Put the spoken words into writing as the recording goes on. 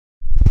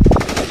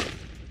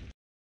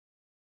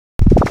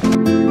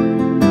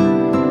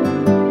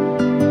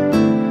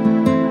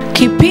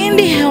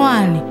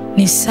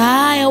Ni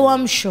saa ya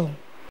uamsho.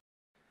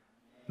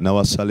 Na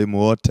wasalimu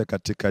wote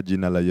katika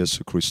jina la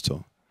Yesu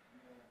Kristo.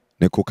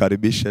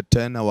 Nikukaribishe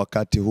tena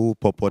wakati huu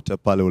popote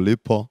pale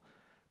ulipo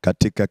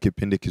katika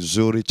kipindi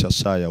kizuri cha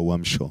saa ya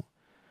uamsho.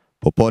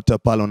 Popote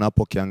pale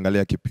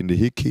unapokiangalia kipindi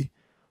hiki,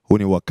 huu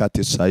ni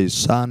wakati sahihi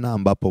sana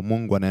ambapo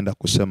Mungu anaenda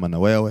kusema na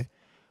wewe.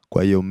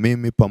 Kwa hiyo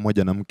mimi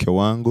pamoja na mke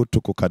wangu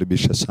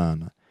tukukaribisha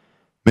sana.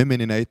 Mimi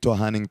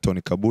ninaitwa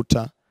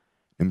Kabuta,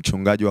 ni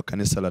mchungaji wa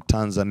kanisa la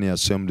Tanzania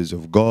Assemblies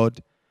of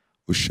God,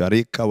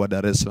 usharika wa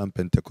Dar es Salaam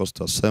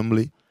Pentecostal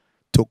Assembly.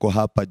 Tuko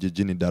hapa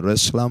jijini Dar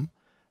es Salaam,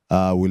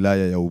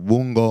 wilaya ya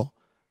Ubungo,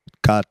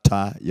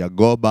 kata ya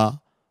Goba,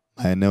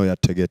 maeneo ya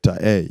Tegeta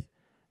A.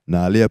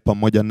 Na aliye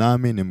pamoja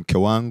nami ni mke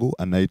wangu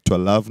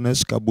anaitwa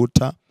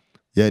Kabuta.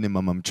 Yeye ni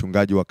mama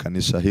mchungaji wa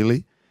kanisa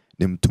hili,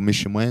 ni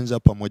mtumishi mwenza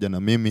pamoja na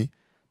mimi.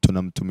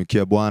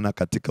 Tunamtumikia Bwana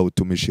katika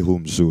utumishi huu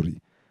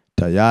mzuri.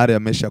 Tayari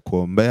amesha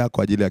kuombea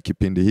kwa ajili ya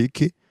kipindi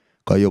hiki.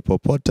 Kwa hiyo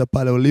popote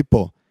pale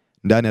ulipo,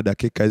 ndani ya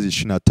dakika hizi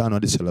 25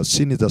 hadi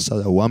 30 za saa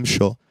ya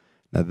uamsho,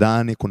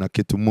 nadhani kuna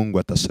kitu Mungu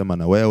atasema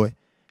na wewe.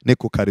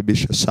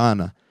 Nikukaribisha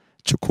sana.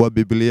 Chukua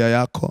Biblia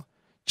yako,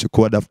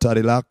 chukua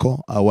daftari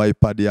lako au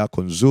iPad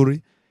yako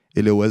nzuri,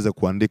 ili uweze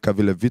kuandika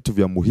vile vitu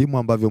vya muhimu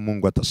ambavyo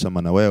Mungu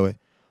atasema na wewe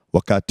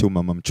wakati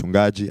mama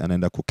mchungaji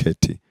anaenda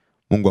kuketi.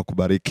 Mungu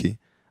akubariki.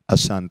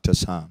 Asante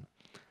sana.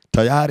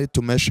 Tayari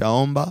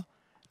tumeshaomba,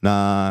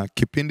 na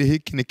kipindi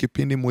hiki ni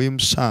kipindi muhimu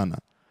sana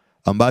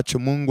ambacho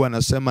Mungu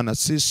anasema na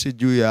sisi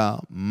juu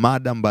ya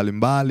mada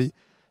mbalimbali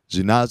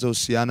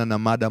zinazohusiana na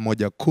mada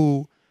moja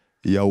kuu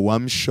ya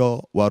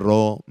uamsho wa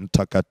Roho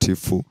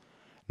Mtakatifu.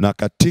 Na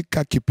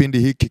katika kipindi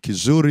hiki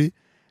kizuri,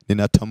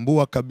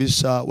 ninatambua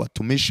kabisa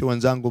watumishi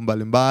wenzangu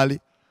mbalimbali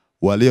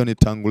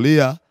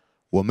walionitangulia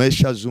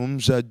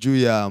wameshazungumza juu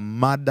ya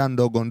mada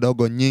ndogo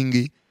ndogo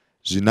nyingi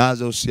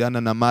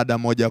zinazohusiana na mada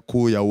moja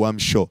kuu ya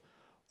uamsho.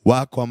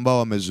 Wako ambao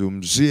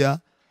wamezungumzia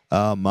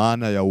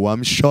maana ya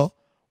uamsho,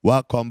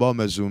 wako ambao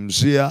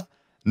wamezungumzia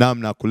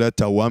namna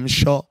kuleta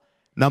uamsho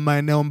na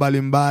maeneo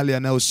mbalimbali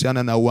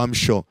yanayohusiana na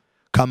uamsho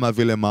kama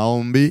vile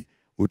maombi,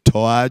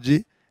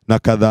 utoaji na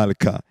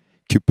kadhalika.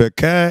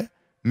 Kipekee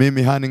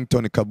mimi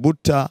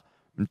Kabuta,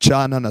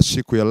 mchana na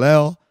siku ya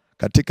leo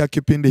katika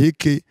kipindi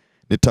hiki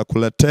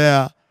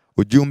nitakuletea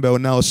ujumbe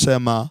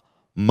unaosema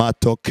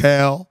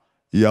matokeo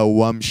ya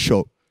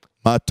uamsho.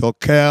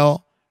 Matokeo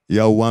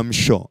ya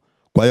uamsho.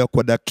 Kwa hiyo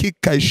kwa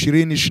dakika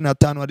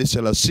 20-25 hadi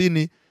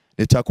 30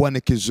 nitakuwa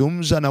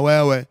nikizungumza na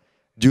wewe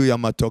juu ya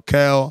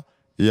matokeo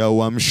ya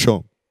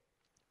uamsho.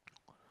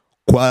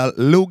 Kwa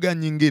lugha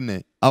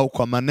nyingine au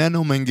kwa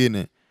maneno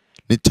mengine,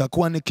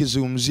 nitakuwa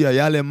nikizungumzia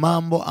yale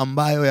mambo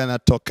ambayo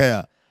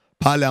yanatokea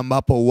pale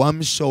ambapo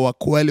uamsho wa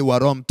kweli wa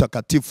Roho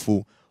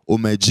Mtakatifu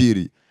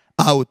umejiri.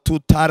 Au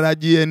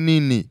tutarajie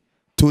nini?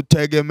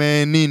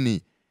 Tutegemee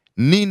nini?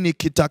 Nini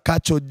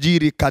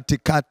kitakachojiri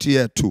katikati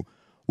yetu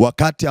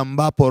wakati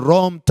ambapo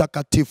Roho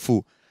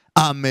Mtakatifu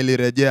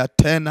amelirejea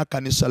tena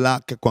kanisa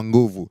lake kwa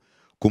nguvu.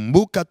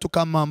 Kumbuka tu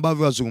kama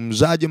ambavyo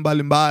wazungumzaji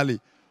mbalimbali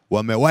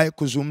wamewahi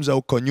kuzungumza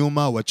huko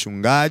nyuma,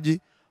 wachungaji,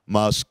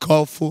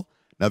 maaskofu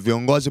na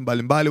viongozi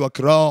mbalimbali wa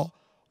kiroho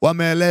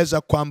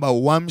wameeleza kwamba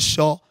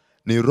uamsho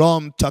ni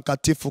Roho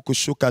Mtakatifu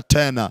kushuka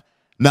tena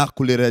na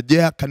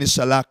kulirejea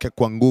kanisa lake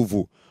kwa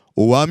nguvu.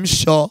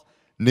 Uamsho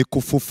ni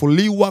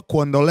kufufuliwa,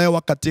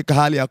 kuondolewa katika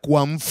hali ya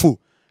kuwa mfu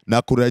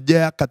na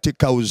kurejea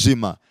katika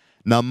uzima.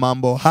 Na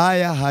mambo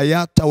haya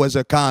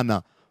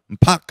hayatawezekana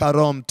mpaka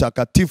Roho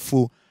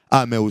Mtakatifu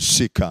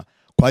amehusika.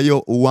 Kwa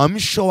hiyo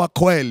uamsho wa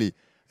kweli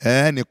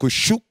ni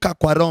kushuka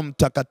kwa Roho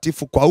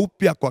Mtakatifu kwa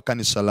upya kwa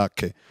kanisa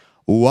lake.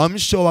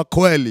 Uamsho wa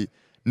kweli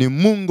ni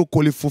Mungu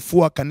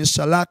kulifufua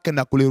kanisa lake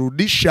na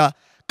kulirudisha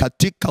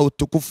katika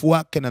utukufu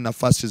wake na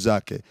nafasi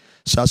zake.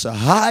 Sasa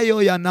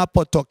hayo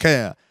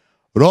yanapotokea,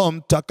 Roho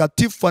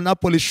Mtakatifu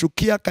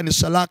anapolishukia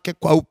kanisa lake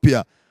kwa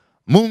upya,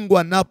 Mungu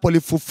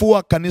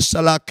anapolifufua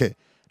kanisa lake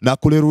na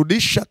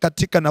kulirudisha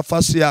katika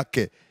nafasi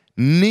yake,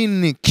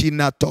 nini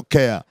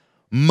kinatokea?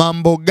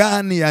 Mambo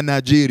gani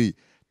yanajiri?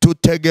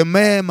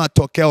 Tutegemee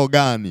matokeo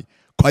gani?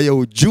 Kwa hiyo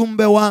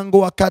ujumbe wangu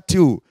wakati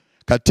huu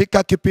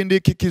katika kipindi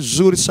hiki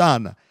kizuri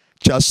sana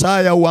cha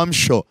saa ya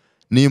uamsho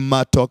ni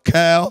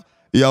matokeo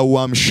ya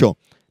uamsho.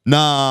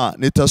 Na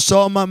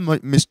nitasoma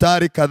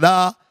mistari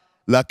kadhaa,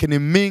 lakini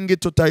mingi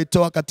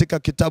tutaitoa katika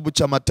kitabu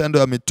cha Matendo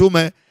ya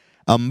Mitume,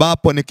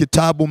 ambapo ni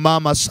kitabu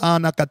mama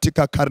sana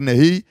katika karne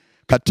hii,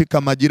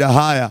 katika majira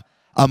haya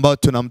ambao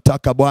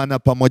tunamtaka Bwana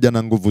pamoja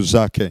na nguvu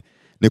zake.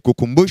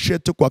 Nikukumbushe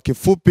tu kwa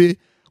kifupi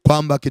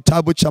kwamba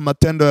kitabu cha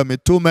Matendo ya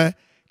Mitume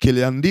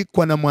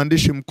kiliandikwa na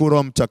mwandishi mkuu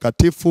Roho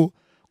Mtakatifu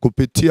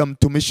kupitia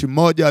mtumishi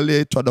mmoja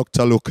aliyeitwa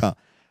Dr. Luka.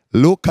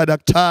 Luka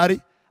daktari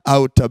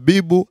au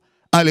tabibu,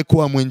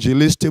 alikuwa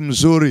mwinjilisti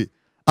mzuri,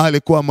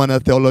 alikuwa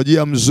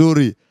mwanatheolojia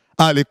mzuri,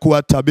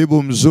 alikuwa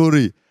tabibu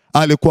mzuri,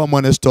 alikuwa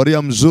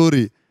mwanahistoria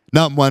mzuri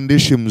na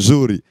mwandishi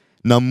mzuri.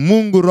 Na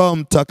Mungu Roho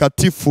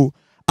Mtakatifu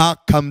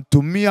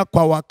akamtumia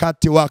kwa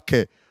wakati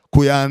wake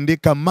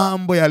kuyaandika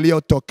mambo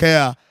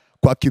yaliyotokea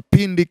kwa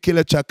kipindi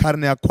kile cha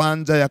karne ya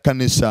kwanza ya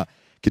kanisa.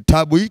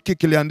 Kitabu hiki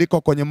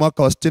kiliandikwa kwenye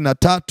mwaka wa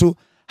 63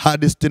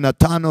 hadi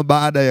 65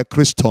 baada ya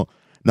Kristo.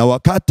 Na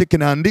wakati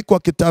kinaandikwa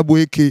kitabu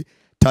hiki,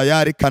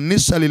 tayari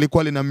kanisa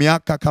lilikuwa lina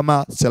miaka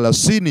kama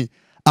 30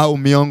 au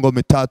miongo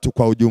mitatu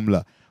kwa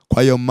ujumla.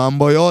 Kwa hiyo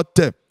mambo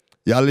yote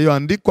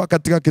yaliyoandikwa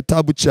katika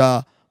kitabu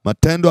cha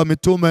Matendo ya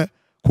Mitume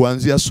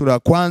kuanzia sura ya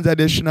 1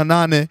 hadi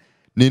 28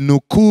 ni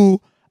nukuu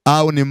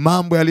au ni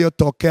mambo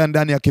yaliyotokea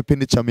ndani ya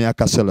kipindi cha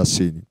miaka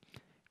 30.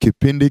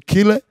 Kipindi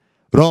kile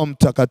Roho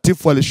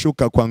Mtakatifu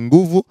alishuka kwa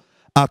nguvu,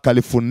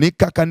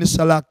 akalifunika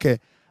kanisa lake,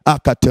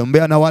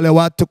 akatembea na wale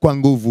watu kwa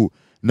nguvu,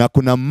 na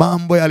kuna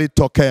mambo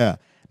yalitokea.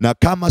 Na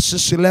kama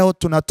sisi leo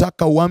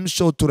tunataka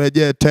uamsho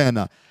uturejee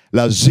tena,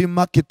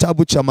 lazima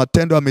kitabu cha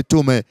Matendo ya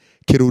Mitume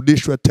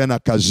kirudishwe tena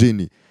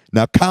kazini.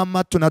 Na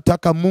kama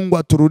tunataka Mungu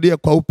aturudie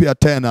kwa upya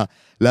tena,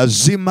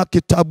 lazima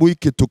kitabu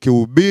hiki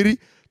tukihubiri,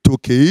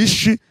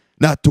 tukiishi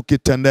na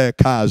tukitendee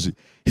kazi.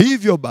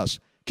 Hivyo basi,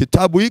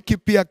 kitabu hiki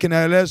pia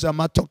kinaeleza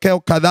matokeo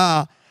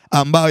kadhaa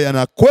ambayo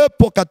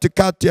yanakwepo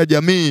katikati ya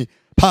jamii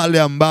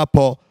pale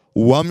ambapo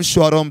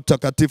uamsho wa Roho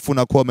Mtakatifu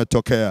unakuwa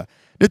umetokea.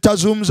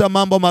 Nitazungumza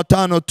mambo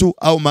matano tu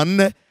au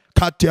manne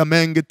kati ya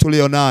mengi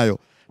tulionayo.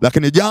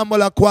 Lakini jambo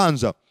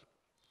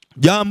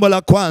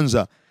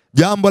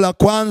la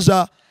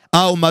kwanza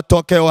au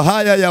matokeo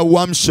haya ya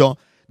uamsho,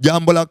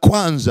 jambo la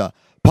kwanza,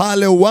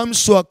 pale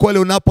uamsho wa kweli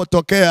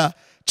unapotokea,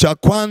 cha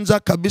kwanza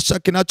kabisa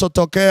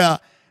kinachotokea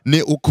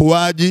ni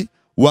ukuaji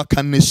wa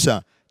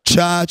kanisa,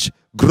 church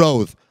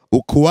growth,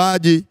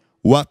 ukuaji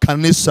wa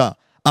kanisa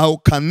au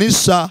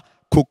kanisa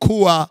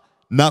kukua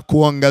na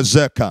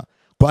kuongezeka.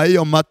 Kwa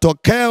hiyo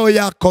matokeo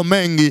yako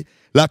mengi,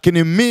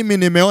 lakini mimi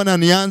nimeona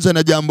nianze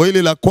na jambo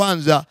hili la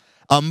kwanza,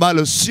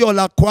 ambalo sio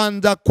la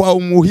kwanza kwa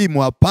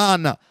umuhimu,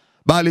 hapana,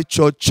 bali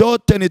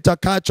chochote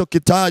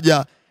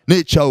nitakachokitaja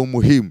ni cha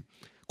umuhimu.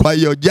 Kwa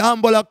hiyo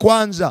jambo la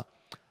kwanza,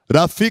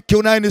 rafiki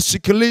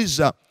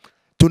unayenisikiliza,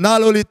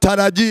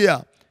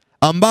 tunalolitarajia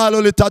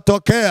ambalo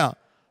litatokea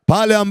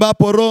pale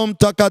ambapo Roho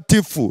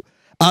Mtakatifu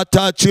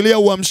ataachilia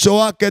uamsho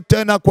wake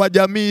tena kwa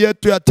jamii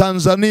yetu ya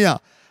Tanzania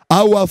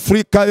au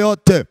Afrika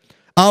yote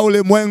au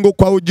ulimwengu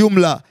kwa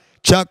ujumla,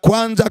 cha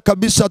kwanza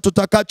kabisa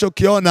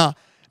tutakachokiona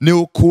ni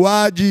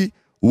ukuaji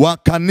wa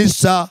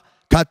kanisa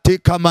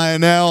katika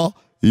maeneo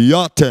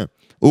yote.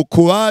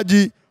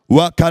 Ukuaji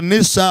wa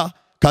kanisa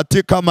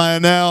katika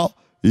maeneo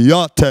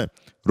yote.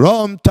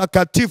 Roho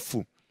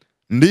Mtakatifu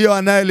ndiyo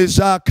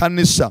anayelizaa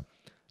kanisa,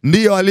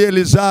 ndiyo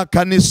aliyelizaa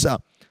kanisa,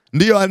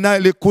 ndiyo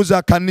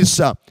anayelikuza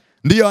kanisa,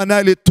 ndiyo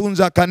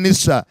anayelitunza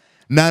kanisa,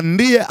 na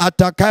ndiye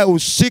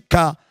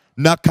atakayehusika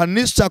na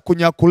kanisa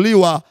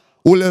kunyakuliwa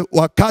ule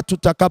wakati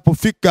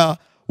utakapofika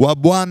wa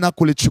Bwana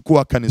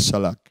kulichukua kanisa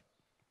lake.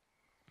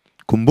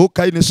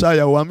 Kumbuka, hii ni saa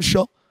ya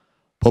uamsho.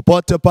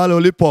 Popote pale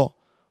ulipo,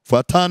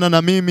 fuatana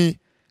na mimi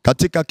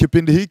katika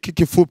kipindi hiki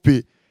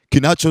kifupi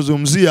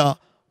kinachozungumzia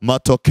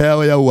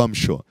matokeo ya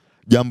uamsho.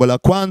 Jambo la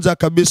kwanza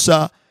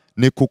kabisa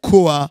ni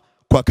kukua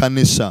kwa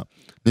kanisa.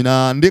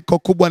 Nina andiko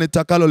kubwa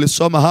nitakalo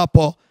lisoma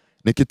hapo,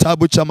 ni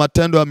kitabu cha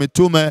Matendo ya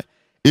Mitume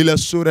ile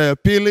sura ya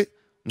 2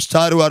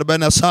 mstari wa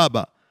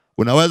 47.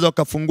 Unaweza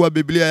ukafungua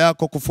Biblia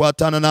yako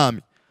kufuatana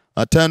nami.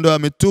 Matendo ya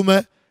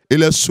Mitume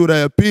ile sura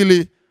ya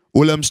 2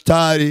 ule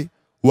mstari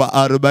wa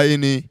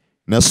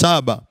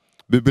 47.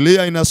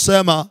 Biblia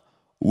inasema,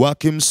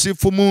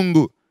 wakimsifu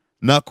Mungu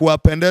na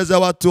kuwapendeza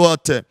watu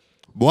wote,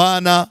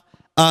 Bwana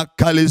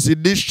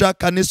akalizidisha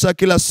kanisa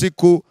kila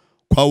siku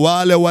kwa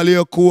wale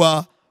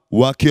waliokuwa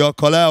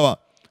wakiokolewa.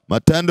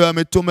 Matendo ya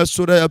Mitume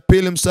sura ya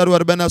 2 mstari wa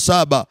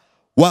 47,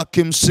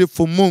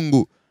 wakimsifu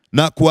Mungu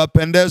na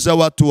kuwapendeza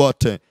watu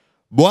wote,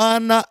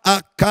 Bwana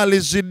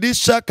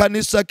akalizidisha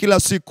kanisa kila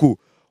siku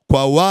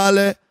kwa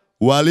wale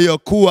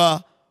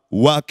waliokuwa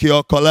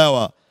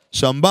wakiokolewa.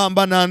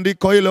 Sambamba na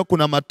andiko hilo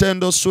kuna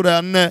Matendo sura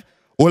ya 4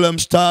 ule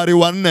mstari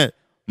wa 4.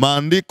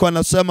 Maandiko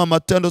yanasema,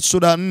 Matendo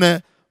sura ya 4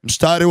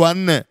 mstari wa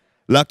 4,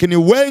 lakini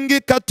wengi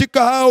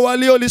katika hao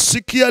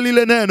waliolisikia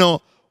lile neno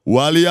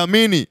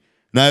waliamini,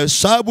 na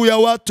hesabu ya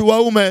watu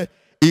waume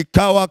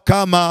ikawa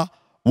kama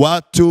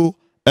watu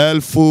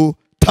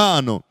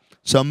 5,000.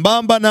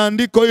 Sambamba na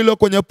andiko hilo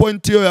kwenye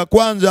pointi hiyo ya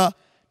kwanza,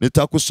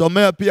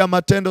 nitakusomea pia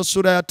Matendo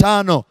sura ya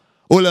 5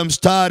 ule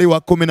mstari wa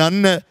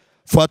 14.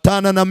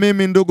 Fuatana na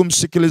mimi ndugu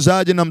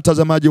msikilizaji na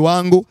mtazamaji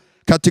wangu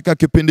katika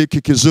kipindi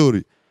hiki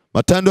kizuri.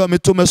 Matendo ya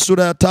Mitume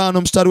sura ya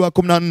 5 mstari wa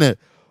 14.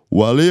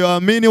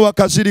 Walioamini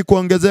wakazidi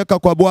kuongezeka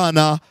kwa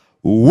Bwana,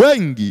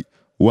 wengi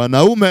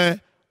wanaume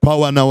kwa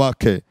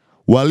wanawake.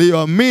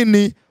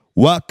 Walioamini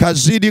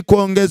wakazidi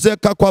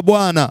kuongezeka kwa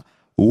Bwana,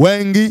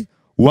 wengi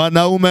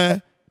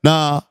wanaume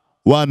na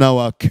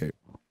wanawake.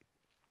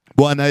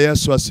 Bwana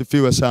Yesu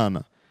asifiwe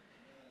sana.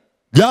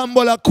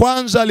 Jambo la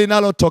kwanza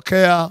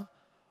linalotokea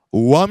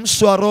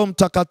uamsho wa Roho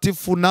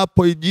Mtakatifu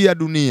unapoijia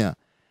dunia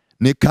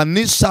ni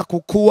kanisa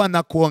kukua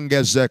na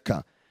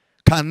kuongezeka.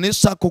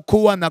 Kanisa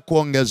kukua na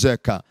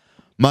kuongezeka.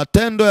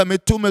 Matendo ya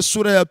Mitume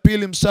sura ya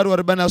 2 mstari wa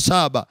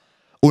 47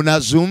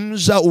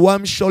 unazungumza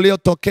uamsho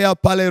uliotokea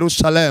pale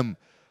Yerusalemu.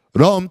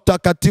 Roho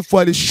Mtakatifu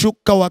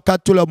alishuka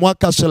wakati ule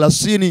mwaka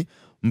 30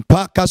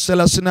 mpaka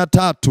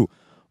 33.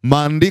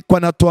 Maandiko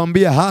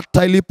yanatuambia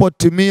hata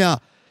ilipotimia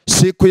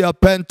siku ya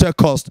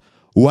Pentecost,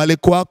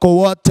 walikuwako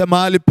wote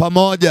mahali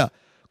pamoja.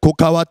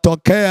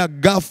 Kukawatokea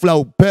ghafla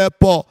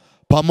upepo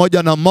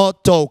pamoja na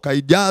moto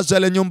ukaijaza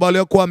ile nyumba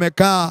waliokuwa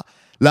wamekaa,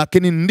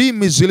 lakini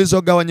ndimi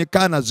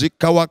zilizogawanyikana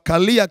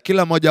zikawakalia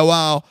kila mmoja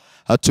wao.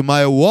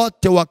 Hatimaye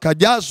wote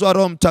wakajazwa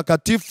Roho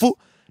Mtakatifu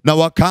na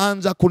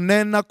wakaanza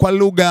kunena kwa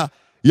lugha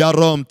ya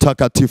Roho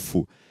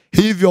Mtakatifu.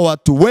 Hivyo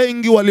watu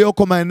wengi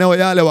walioko maeneo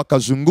yale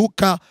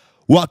wakazunguka,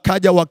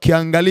 wakaja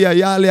wakiangalia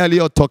yale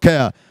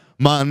yaliyotokea.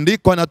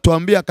 Maandiko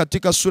yanatuambia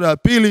katika sura ya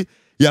 2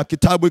 ya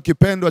kitabu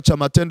kipendwa cha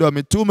Matendo ya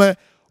Mitume,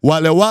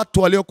 wale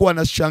watu waliokuwa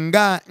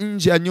wanashangaa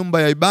nje ya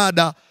nyumba ya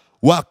ibada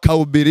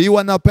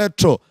wakahubiriwa na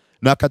Petro,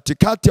 na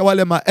katikati ya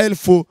wale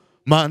maelfu,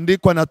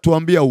 maandiko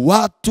yanatuambia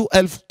watu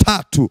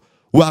 3,000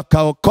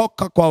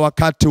 wakaokoka kwa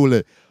wakati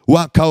ule,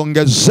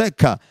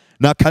 wakaongezeka,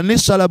 na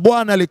kanisa la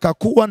Bwana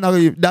likakuwa na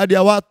idadi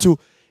ya watu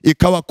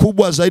ikawa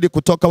kubwa zaidi,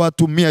 kutoka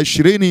watu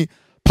 120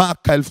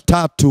 mpaka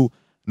 3,000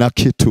 na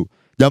kitu.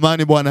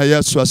 Jamani, Bwana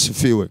Yesu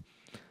asifiwe.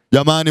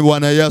 Jamani,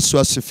 Bwana Yesu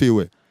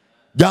asifiwe.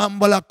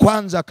 Jambo la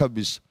kwanza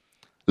kabisa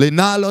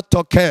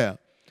linalotokea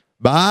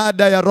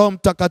baada ya Roho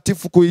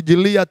Mtakatifu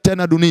kuijilia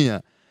tena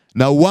dunia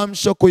na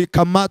uamsho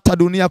kuikamata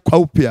dunia kwa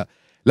upya,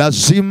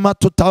 lazima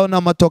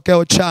tutaona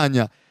matokeo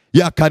chanya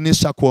ya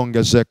kanisa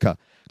kuongezeka,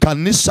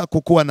 kanisa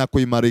kukua na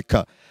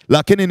kuimarika.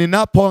 Lakini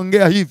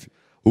ninapoongea hivi,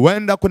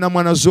 huenda kuna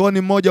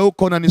mwanazuoni mmoja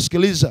huko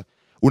unanisikiliza,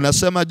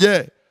 unasema,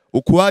 je,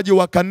 ukuaji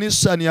wa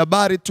kanisa ni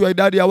habari tu ya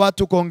idadi ya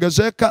watu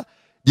kuongezeka?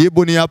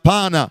 Jibu ni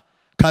hapana.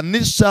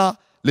 Kanisa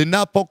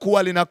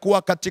linapokuwa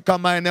linakuwa katika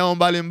maeneo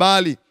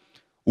mbalimbali.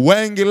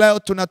 Wengi leo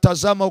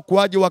tunatazama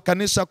ukuaji wa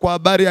kanisa kwa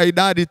habari ya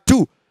idadi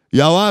tu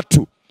ya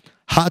watu.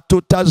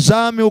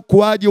 Hatutazami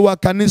ukuaji wa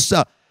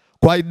kanisa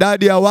kwa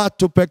idadi ya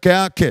watu peke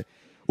yake.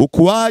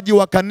 Ukuaji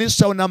wa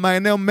kanisa una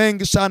maeneo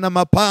mengi sana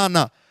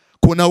mapana.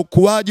 Kuna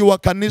ukuaji wa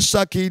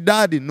kanisa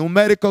kiidadi,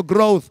 numerical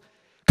growth.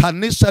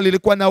 Kanisa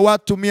lilikuwa na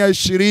watu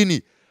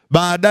 120.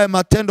 Baadaye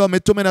Matendo ya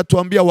Mitume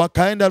natuambia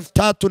wakaenda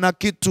 3,000 na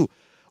kitu.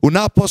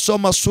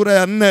 Unaposoma sura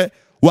ya 4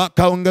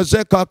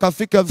 wakaongezeka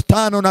wakafika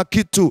 5,000 na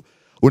kitu.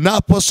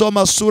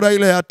 Unaposoma sura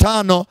ile ya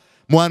 5,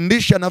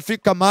 mwandishi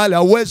anafika mahali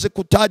hawezi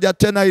kutaja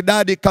tena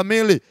idadi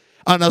kamili.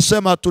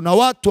 Anasema tuna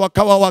watu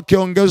wakawa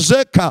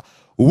wakiongezeka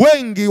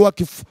wengi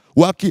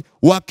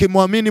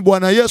wakimwamini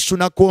Bwana Yesu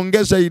na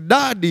kuongeza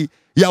idadi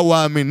ya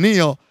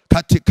waaminio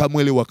katika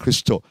mwili wa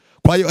Kristo.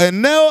 Kwa hiyo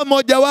eneo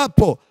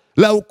mojawapo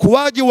la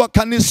ukuaji wa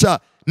kanisa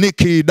ni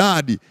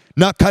kiidadi.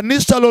 Na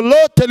kanisa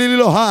lolote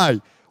lililo hai,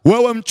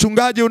 wewe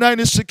mchungaji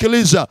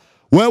unayenisikiliza,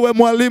 wewe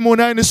mwalimu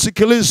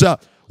unayenisikiliza,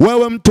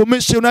 wewe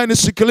mtumishi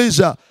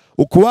unayenisikiliza,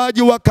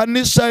 ukuaji wa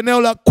kanisa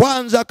eneo la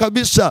kwanza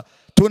kabisa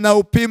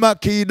tunaupima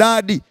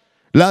kiidadi.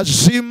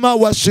 Lazima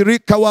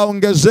washirika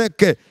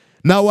waongezeke,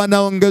 na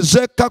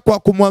wanaongezeka kwa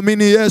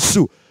kumwamini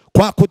Yesu,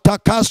 kwa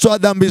kutakaswa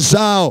dhambi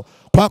zao,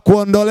 kwa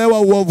kuondolewa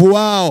uovu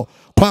wao,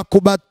 kwa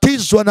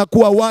kubatizwa na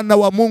kuwa wana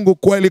wa Mungu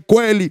kweli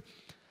kweli.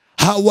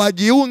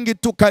 Hawajiungi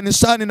tu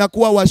kanisani na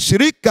kuwa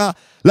washirika,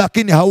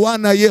 lakini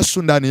hawana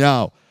Yesu ndani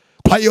yao.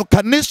 Kwa hiyo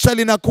kanisa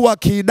linakuwa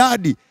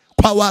kiidadi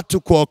kwa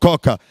watu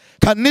kuokoka.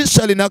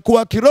 Kanisa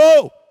linakuwa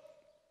kiroho,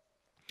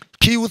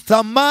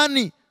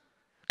 kiuthamani.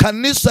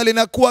 Kanisa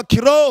linakuwa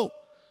kiroho.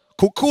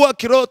 Kukua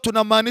kiroho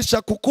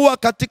tunamaanisha kukua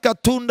katika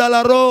tunda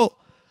la Roho,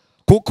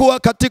 kukua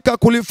katika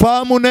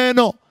kulifahamu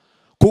neno,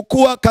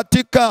 kukua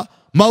katika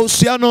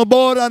mahusiano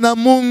bora na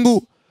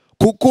Mungu,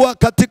 kukua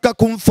katika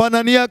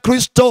kumfanania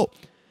Kristo.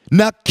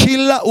 Na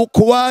kila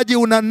ukuaji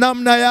una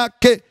namna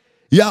yake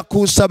ya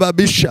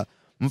kusababisha.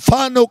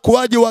 Mfano,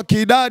 ukuaji wa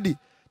kiidadi,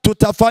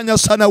 tutafanya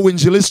sana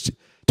uinjilisti,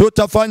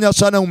 tutafanya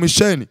sana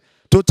umisheni,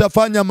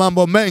 tutafanya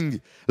mambo mengi.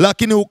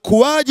 Lakini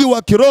ukuaji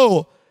wa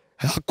kiroho,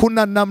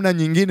 hakuna namna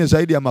nyingine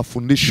zaidi ya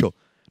mafundisho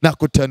na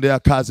kutendea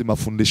kazi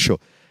mafundisho.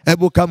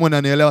 Hebu kama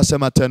unanielewa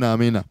sema tena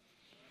amina.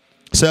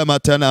 Sema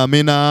tena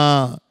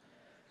amina.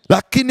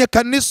 Lakini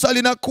kanisa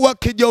linakuwa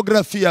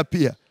kijiografia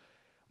pia.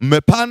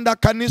 Mmepanda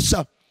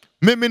kanisa.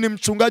 Mimi ni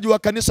mchungaji wa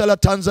kanisa la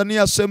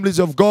Tanzania Assemblies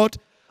of God,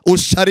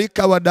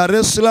 usharika wa Dar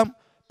es Salaam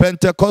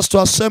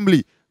Pentecostal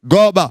Assembly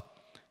Goba.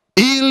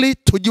 Ili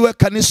tujue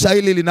kanisa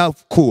hili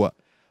linakuwa,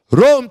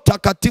 Roho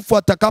Mtakatifu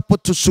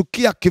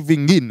atakapotusukia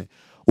kivingine,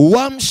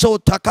 uamsho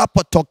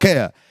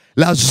utakapotokea,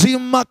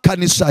 lazima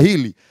kanisa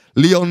hili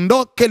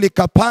liondoke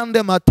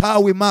likapande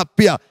matawi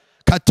mapya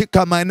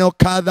katika maeneo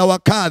kadha wa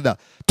kadha.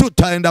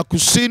 Tutaenda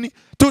kusini,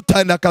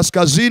 tutaenda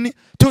kaskazini,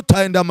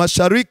 tutaenda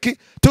mashariki,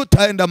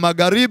 tutaenda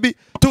magharibi,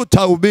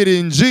 tutahubiri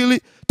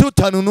injili,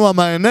 tutanunua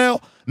maeneo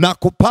na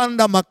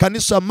kupanda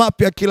makanisa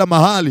mapya kila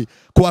mahali,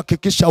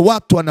 kuhakikisha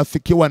watu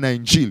wanafikiwa na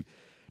injili.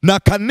 Na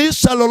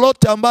kanisa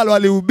lolote ambalo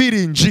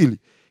alihubiri injili,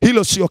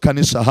 hilo sio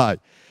kanisa hai.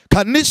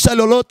 Kanisa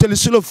lolote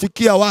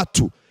lisilofikia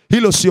watu,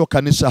 hilo sio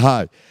kanisa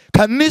hai.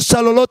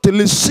 Kanisa lolote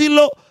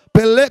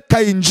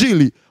lisilopeleka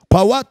injili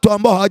kwa watu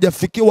ambao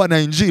hawajafikiwa na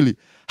injili,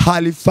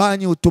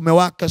 halifanyi utume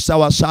wake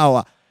sawa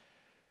sawa.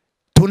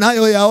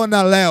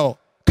 Tunayoyaona leo,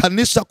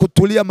 kanisa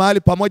kutulia mahali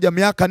pamoja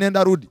miaka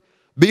nenda rudi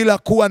bila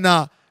kuwa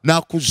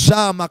na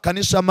kuzaa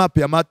makanisa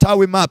mapya,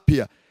 matawi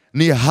mapya,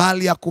 ni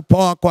hali ya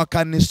kupoa kwa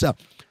kanisa.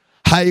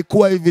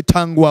 Haikuwa hivi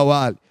tangu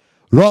awali.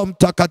 Roho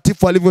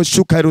Mtakatifu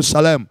alivyoshuka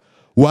Yerusalemu,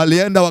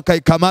 walienda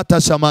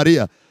wakaikamata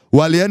Samaria,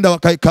 walienda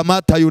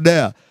wakaikamata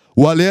Yudea,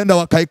 walienda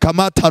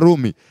wakaikamata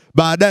Rumi.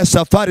 Baadaye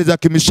safari za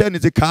kimisheni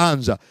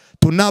zikaanza.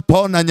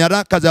 Tunapoona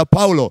nyaraka za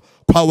Paulo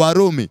kwa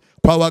Warumi,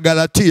 kwa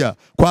Wagalatia,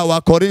 kwa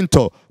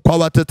Wakorinto, kwa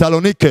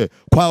Watesalonike,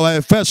 kwa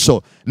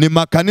Waefeso, ni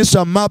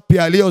makanisa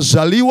mapya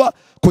yaliyozaliwa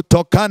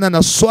kutokana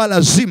na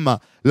swala zima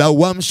la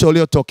uamsho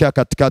uliotokea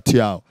katikati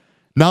yao.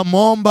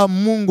 Namuomba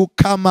Mungu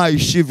kama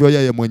aishivyo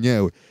yeye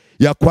mwenyewe,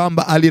 ya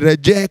kwamba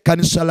alirejee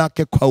kanisa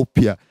lake kwa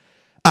upya,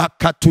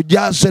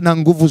 akatujaze na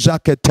nguvu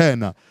zake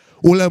tena.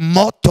 Ule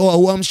moto wa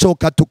uamsho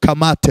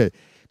ukatukamate.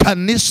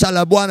 Kanisa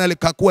la Bwana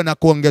likakuwa na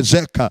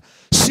kuongezeka,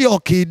 sio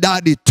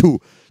kiidadi tu,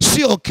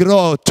 sio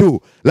kiroho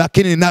tu,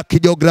 lakini na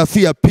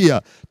kijiografia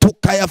pia.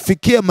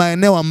 Tukayafikie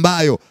maeneo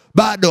ambayo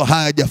bado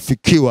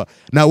hayajafikiwa.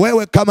 Na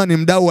wewe kama ni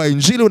mdau wa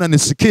injili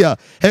unanisikia,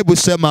 hebu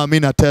sema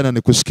amina tena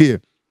nikusikie.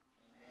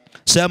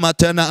 Sema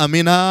tena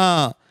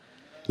amina.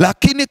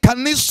 Lakini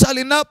kanisa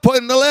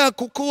linapoendelea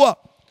kukua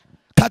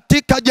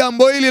katika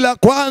jambo hili la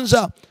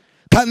kwanza,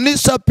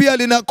 kanisa pia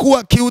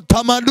linakuwa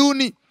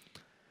kiutamaduni.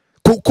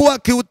 Kukua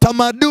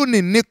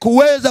kiutamaduni ni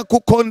kuweza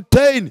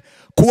kucontain,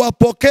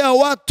 kuwapokea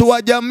watu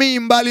wa jamii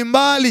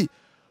mbalimbali.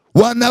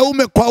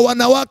 Wanaume kwa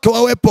wanawake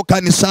wawepo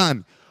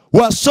kanisani,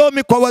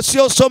 wasomi kwa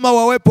wasiosoma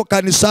wawepo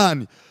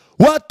kanisani,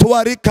 watu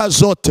wa rika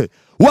zote,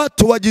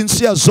 watu wa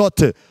jinsia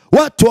zote,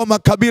 watu wa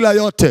makabila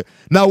yote,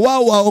 na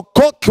wao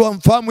waokoke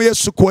wamfahamu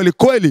Yesu kweli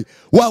kweli,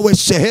 wawe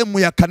sehemu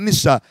ya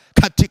kanisa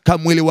katika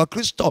mwili wa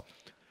Kristo.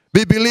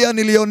 Biblia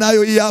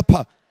nilionayo hii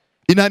hapa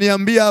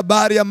inaniambia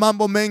habari ya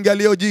mambo mengi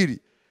yaliyojiri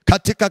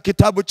katika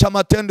kitabu cha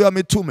Matendo ya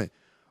Mitume.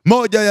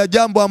 Moja ya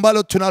jambo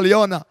ambalo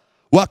tunaliona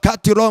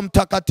wakati Roho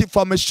Mtakatifu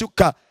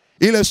ameshuka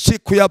ile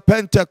siku ya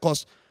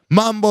Pentecost,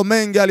 mambo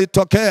mengi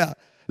yalitokea,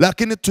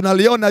 lakini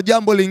tunaliona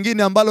jambo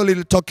lingine ambalo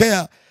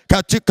lilitokea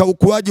katika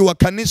ukuaji wa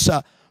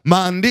kanisa.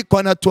 Maandiko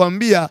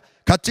yanatuambia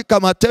katika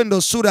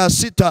Matendo sura ya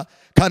 6,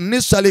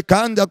 kanisa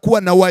likaanza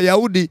kuwa na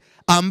Wayahudi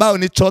ambao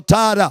ni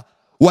chotara,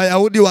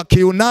 Wayahudi wa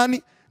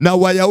Kiyunani na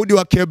Wayahudi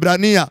wa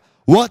Kiebrania,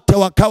 wote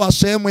wakawa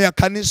sehemu ya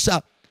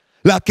kanisa.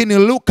 Lakini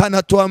Luka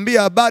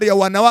anatuambia habari ya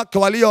wanawake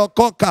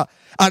waliookoka,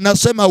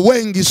 anasema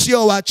wengi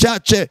sio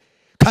wachache.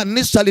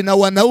 Kanisa lina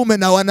wanaume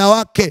na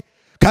wanawake,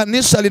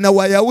 kanisa lina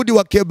Wayahudi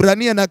wa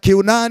Kiebrania na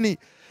Kiyunani.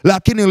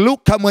 Lakini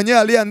Luka mwenyewe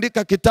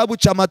aliyeandika kitabu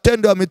cha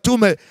Matendo ya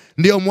Mitume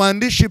ndio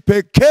mwandishi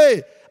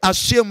pekee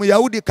asiye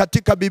Myahudi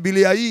katika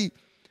Biblia hii.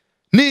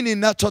 Nini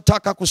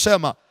ninachotaka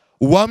kusema?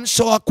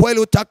 Uamsho wa kweli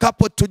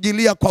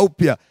utakapotujilia kwa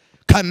upya,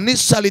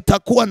 kanisa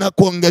litakuwa na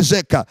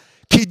kuongezeka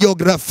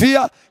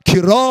kijiografia,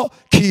 kiroho,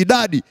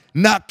 kiidadi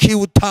na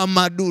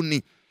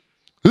kiutamaduni.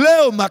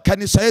 Leo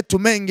makanisa yetu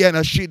mengi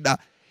yana shida.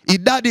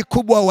 Idadi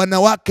kubwa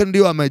wanawake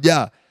ndio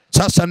wamejaa.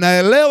 Sasa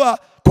naelewa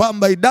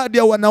kwamba idadi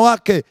ya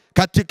wanawake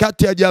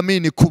katikati ya jamii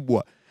ni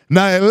kubwa.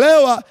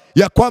 Naelewa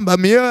ya kwamba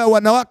mioyo ya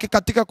wanawake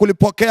katika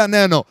kulipokea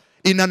neno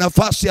ina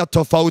nafasi ya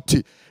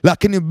tofauti.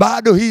 Lakini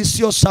bado hii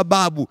sio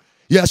sababu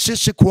ya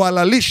sisi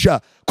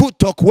kuhalalisha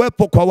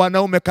kutokuwepo kwa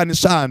wanaume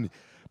kanisani.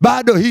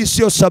 Bado hii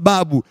sio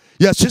sababu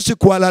ya sisi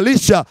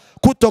kuhalalisha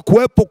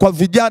kutokuwepo kwa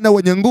vijana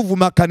wenye nguvu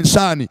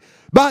makanisani.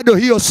 Bado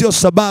hiyo sio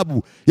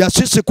sababu ya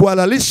sisi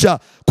kuhalalisha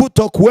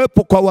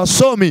kutokuwepo kwa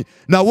wasomi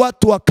na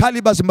watu wa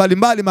kalibas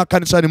mbalimbali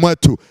makanisani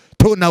mwetu.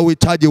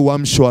 Tunauhitaji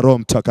uamsho wa Roho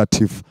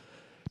Mtakatifu.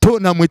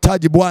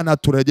 Tunamhitaji Bwana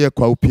turejee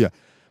kwa upya.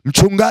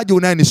 Mchungaji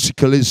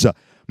unayenisikiliza,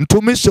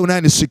 mtumishi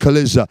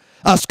unayenisikiliza,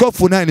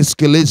 askofu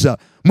unayenisikiliza,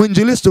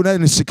 mwinjilisti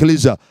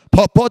unayenisikiliza,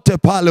 popote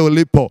pale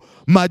ulipo,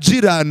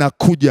 majira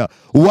yanakuja.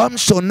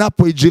 Uamsho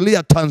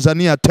unapoijilia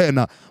Tanzania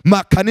tena,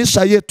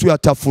 makanisa yetu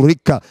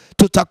yatafurika.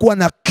 Tutakuwa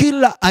na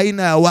kila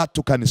aina ya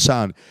watu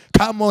kanisani.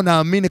 Kama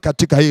unaamini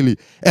katika hili,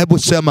 hebu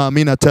sema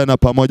amina tena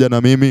pamoja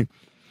na mimi.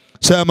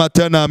 Sema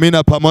tena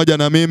amina pamoja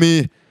na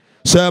mimi.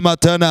 Sema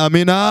tena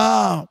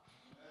amina.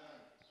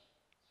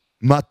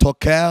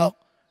 Matokeo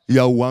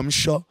ya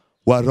uamsho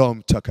wa Roho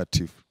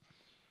Mtakatifu.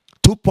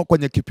 Tupo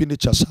kwenye kipindi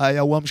cha saa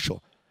ya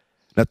uamsho.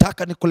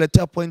 Nataka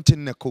nikuletea pointi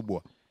 4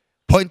 kubwa.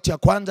 Pointi ya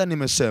kwanza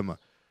nimesema,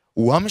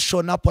 uamsho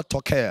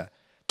unapotokea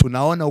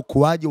tunaona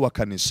ukuaji wa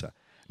kanisa.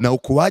 Na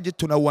ukuaji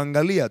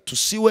tunauangalia,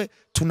 tusiwe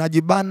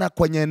tunajibana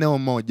kwenye eneo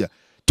moja.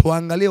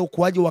 Tuangalie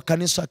ukuaji wa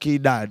kanisa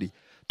kiidadi,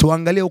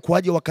 tuangalie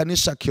ukuaji wa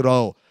kanisa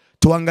kiroho,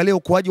 tuangalie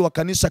ukuaji wa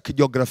kanisa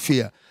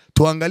kijiografia,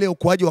 tuangalie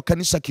ukuaji wa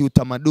kanisa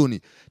kiutamaduni,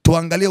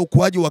 tuangalie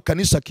ukuaji wa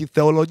kanisa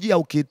kitheolojia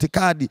au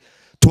kiitikadi,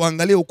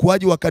 tuangalie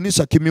ukuaji wa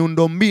kanisa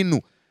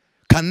kimiundombinu.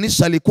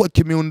 Kanisa likuwa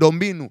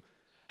kimiundombinu.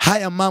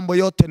 Haya mambo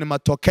yote ni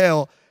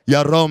matokeo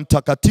ya Roho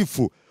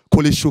Mtakatifu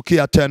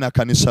kulishukia tena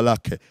kanisa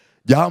lake.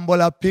 Jambo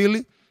la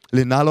pili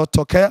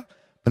linalotokea,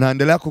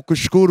 naendelea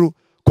kukushukuru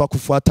kwa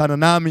kufuatana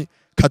nami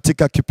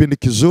katika kipindi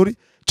kizuri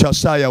cha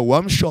saa ya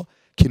uamsho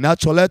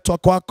kinacholetwa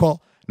kwako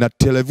na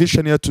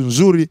television yetu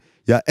nzuri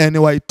ya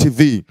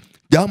NYTV.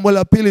 Jambo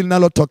la pili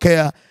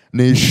linalotokea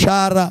ni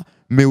ishara,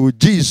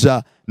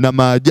 miujiza na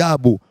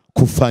maajabu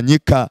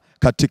kufanyika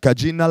katika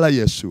jina la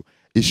Yesu.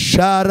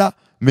 Ishara,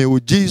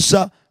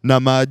 miujiza na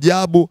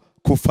maajabu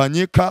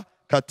kufanyika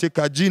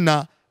katika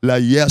jina la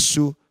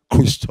Yesu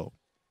Kristo.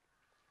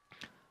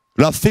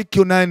 Rafiki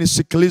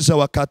unayenisikiliza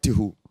wakati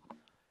huu,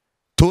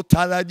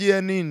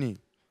 tutarajie nini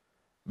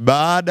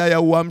baada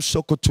ya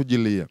uamsho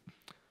kutujilia?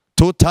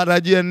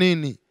 Tutarajie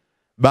nini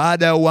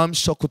baada ya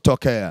uamsho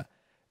kutokea?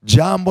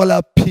 Jambo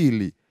la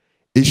pili,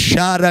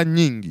 ishara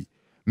nyingi,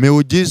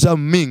 miujiza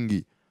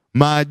mingi,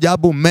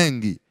 maajabu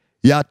mengi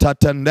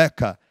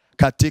yatatendeka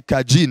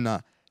katika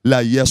jina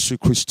la Yesu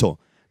Kristo.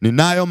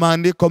 Ninayo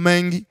maandiko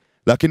mengi,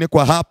 lakini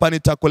kwa hapa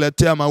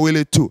nitakuletea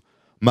mawili tu.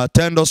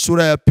 Matendo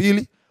sura ya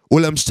 2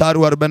 ule mstari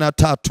wa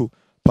 43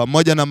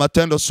 pamoja na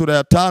Matendo sura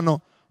ya 5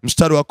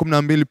 mstari wa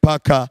 12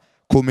 mpaka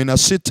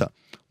 16.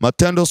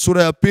 Matendo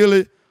sura ya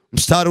 2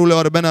 mstari ule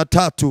wa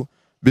 43,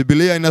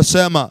 Biblia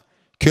inasema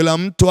kila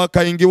mtu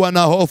akaingiwa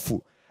na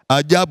hofu,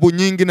 ajabu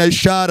nyingi na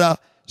ishara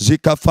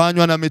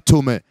zikafanywa na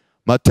mitume.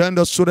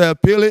 Matendo sura ya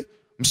 2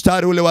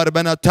 mstari ule wa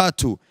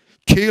 43,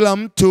 kila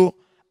mtu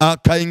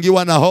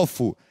akaingiwa na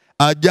hofu,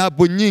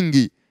 ajabu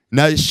nyingi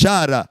na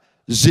ishara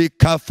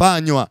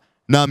zikafanywa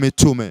na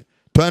mitume.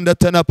 Twende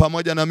tena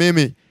pamoja na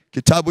mimi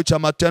kitabu cha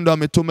Matendo ya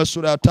Mitume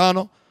sura ya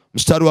 5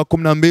 mstari wa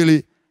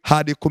 12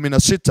 hadi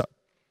 16.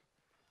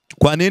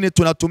 Kwa nini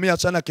tunatumia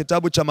sana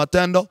kitabu cha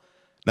Matendo?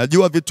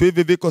 Najua vitu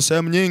hivi viko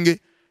sehemu nyingi,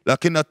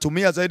 lakini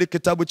natumia zaidi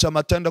kitabu cha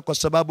Matendo kwa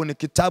sababu ni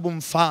kitabu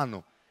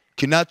mfano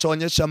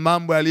kinachoonyesha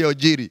mambo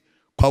yaliyojiri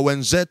kwa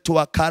wenzetu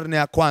wa karne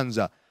ya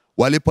kwanza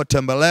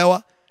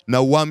walipotembelewa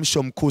na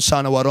uamsho mkuu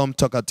sana wa Roho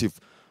Mtakatifu.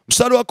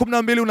 Mstari wa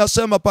 12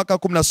 unasema mpaka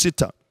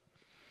 16.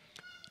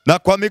 Na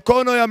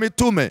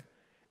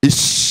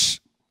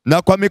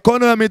kwa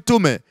mikono ya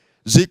mitume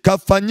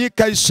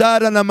zikafanyika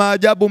ishara na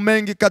maajabu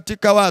mengi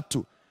katika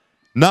watu,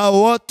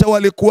 nao wote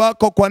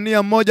walikuwako kwa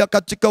nia moja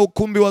katika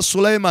ukumbi wa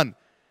Suleiman,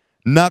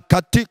 na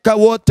katika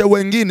wote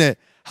wengine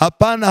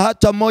hapana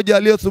hata mmoja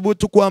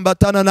aliyethubutu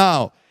kuambatana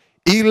nao,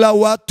 ila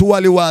watu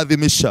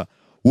waliwaadhimisha.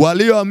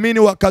 Walioamini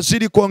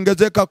wakazidi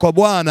kuongezeka kwa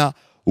Bwana,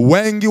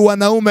 wengi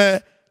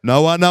wanaume na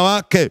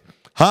wanawake.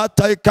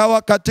 Hata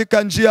ikawa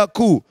katika njia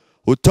kuu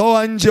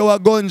hutoa nje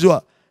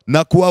wagonjwa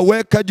na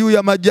kuwaweka juu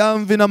ya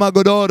majamvi na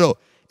magodoro,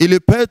 ili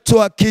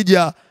Petro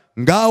akija,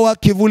 ngawa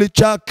kivuli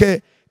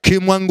chake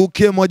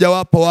kimwangukie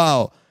mojawapo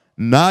wao.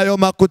 Nayo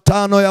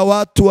makutano ya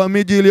watu wa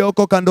miji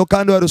iliyoko kando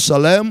kando ya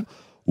Yerusalemu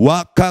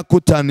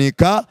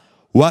wakakutanika,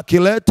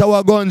 wakileta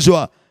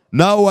wagonjwa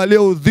nao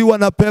walioudhiwa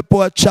na pepo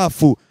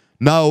wachafu,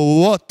 nao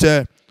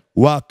wote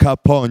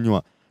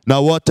wakaponywa. Na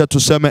wote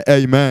tuseme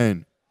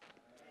amen.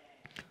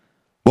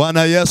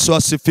 Bwana Yesu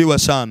asifiwe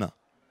sana.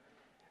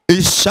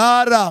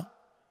 Ishara,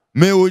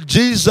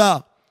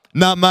 miujiza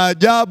na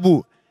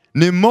maajabu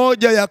ni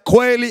moja ya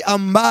kweli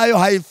ambayo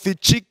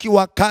haifichiki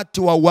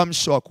wakati wa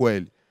uamsho wa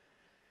kweli.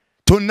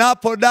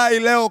 Tunapodai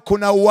leo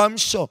kuna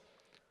uamsho,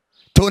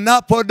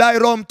 tunapodai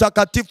Roho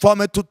Mtakatifu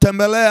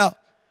ametutembelea,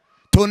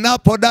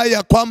 tunapodai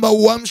ya kwamba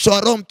uamsho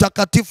wa Roho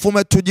Mtakatifu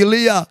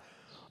umetujilia,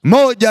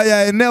 moja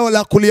ya eneo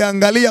la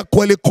kuliangalia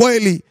kweli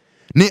kweli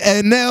ni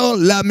eneo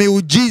la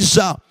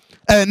miujiza,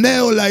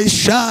 eneo la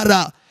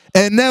ishara,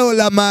 eneo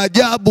la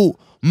maajabu,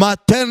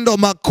 matendo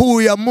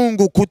makuu ya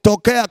Mungu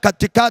kutokea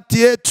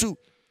katikati yetu.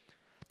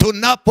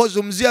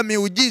 Tunapozungumzia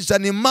miujiza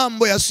ni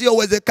mambo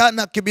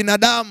yasiyowezekana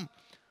kibinadamu,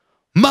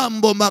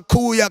 mambo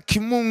makuu ya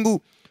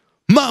kimungu,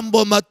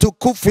 mambo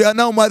matukufu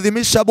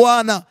yanayomwadhimisha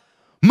Bwana,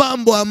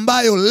 mambo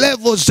ambayo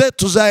level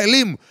zetu za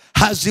elimu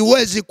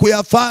haziwezi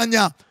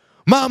kuyafanya,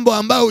 mambo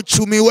ambayo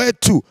uchumi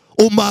wetu,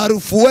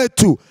 umaarufu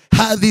wetu,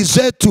 hadhi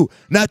zetu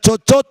na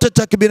chochote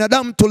cha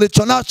kibinadamu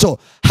tulichonacho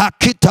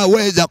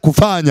hakitaweza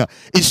kufanya,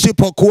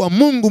 isipokuwa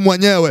Mungu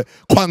mwenyewe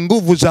kwa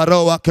nguvu za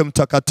Roho wake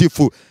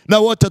Mtakatifu. Na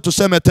wote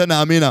tuseme tena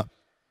amina.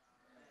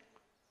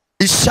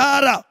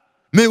 Ishara,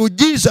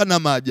 miujiza na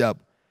maajabu.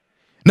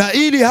 Na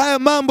ili haya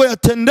mambo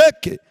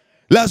yatendeke,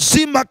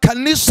 lazima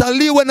kanisa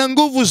liwe na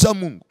nguvu za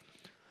Mungu.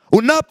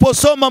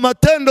 Unaposoma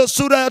Matendo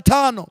sura ya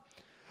 5,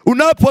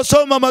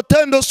 unaposoma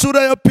Matendo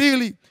sura ya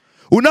 2,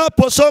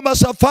 unaposoma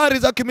safari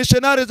za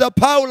kimishonari za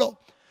Paulo,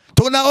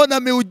 tunaona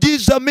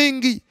miujiza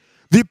mingi.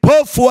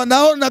 Vipofu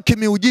wanaona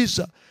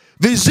kimiujiza,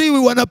 viziwi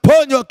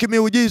wanaponywa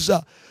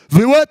kimiujiza,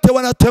 viwete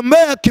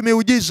wanatembea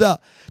kimiujiza.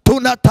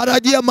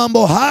 Tunatarajia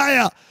mambo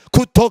haya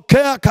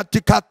kutokea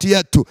katikati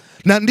yetu.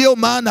 Na ndio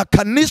maana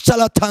kanisa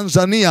la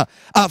Tanzania,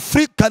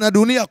 Afrika na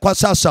dunia kwa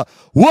sasa,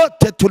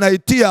 wote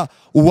tunaitia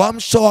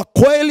uamsho wa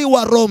kweli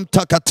wa Roho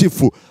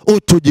Mtakatifu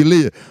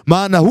utujilie.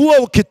 Maana huo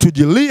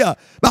ukitujilia,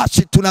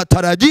 basi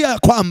tunatarajia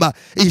kwamba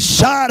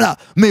ishara,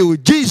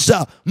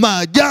 miujiza,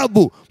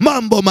 maajabu,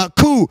 mambo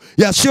makuu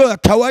yasiyo ya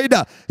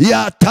kawaida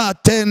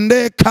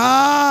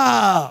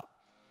yatatendeka.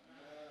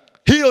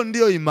 Hiyo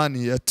ndiyo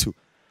imani yetu.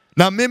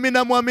 Na mimi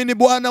namwamini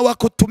Bwana. Wa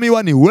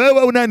kutumiwa ni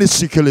wewe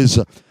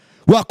unayenisikiliza,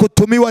 wa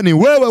kutumiwa ni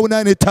wewe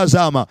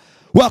unayenitazama,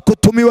 wa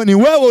kutumiwa ni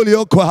wewe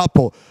ulioko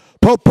hapo.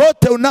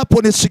 popote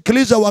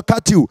unaponisikiliza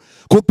wakati huu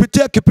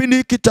kupitia kipindi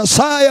hiki cha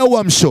saa ya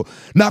uamsho,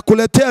 na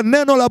kuletea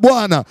neno la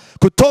Bwana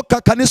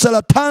kutoka kanisa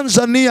la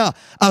Tanzania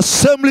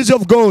Assemblies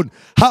of God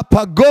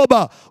hapa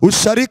Goba,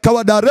 usharika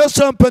wa Dar es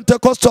Salaam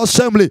Pentecostal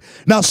Assembly,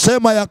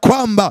 nasema ya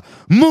kwamba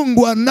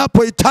Mungu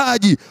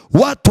anapohitaji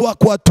watu wa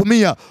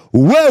kuwatumia,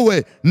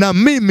 wewe na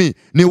mimi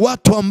ni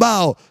watu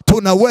ambao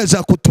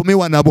tunaweza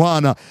kutumiwa na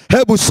Bwana.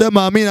 Hebu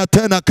sema amina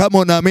tena kama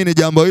unaamini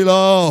jambo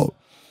hilo.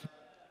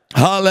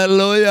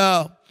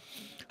 Hallelujah.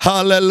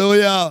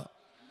 Hallelujah.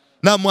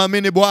 Na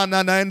muamini Bwana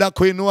anaenda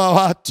kuinua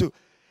watu.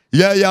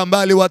 Yeye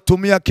ambaye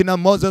aliwatumia kina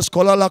Moses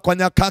Kolola kwa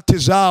nyakati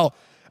zao,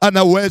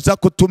 anaweza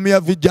kutumia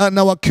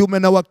vijana wa kiume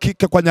na wa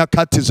kike kwa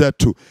nyakati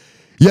zetu.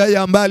 Yeye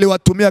ambaye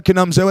aliwatumia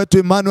kina mzee wetu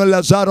Emmanuel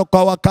Lazaro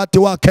kwa wakati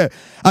wake,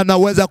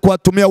 anaweza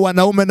kuwatumia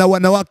wanaume na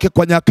wanawake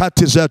kwa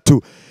nyakati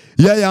zetu.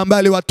 Yeye ambaye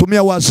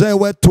aliwatumia wazee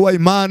wetu wa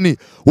imani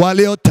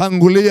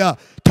waliotangulia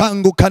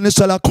tangu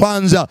kanisa la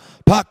kwanza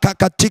mpaka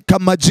katika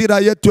majira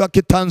yetu ya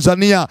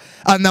Kitanzania,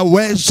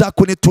 anaweza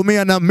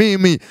kunitumia na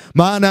mimi.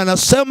 Maana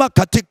anasema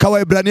katika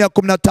Waebrania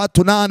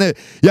 13:8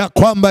 ya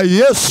kwamba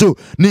Yesu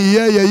ni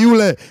yeye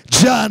yule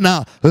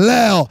jana,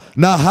 leo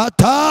na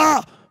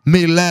hata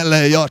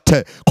milele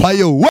yote. Kwa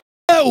hiyo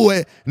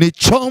wewe ni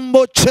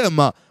chombo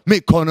chema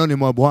mikononi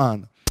mwa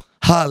Bwana.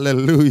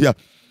 Hallelujah.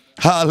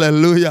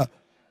 Hallelujah.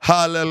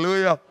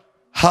 Hallelujah.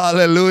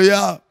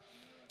 Hallelujah.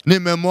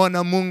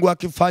 Nimemwona Mungu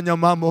akifanya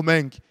mambo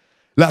mengi,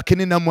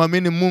 lakini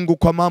namwamini Mungu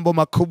kwa mambo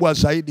makubwa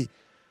zaidi.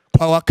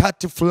 Kwa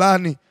wakati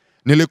fulani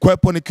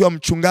nilikuwepo nikiwa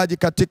mchungaji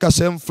katika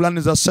sehemu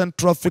fulani za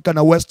Central Africa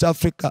na West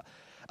Africa,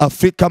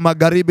 Afrika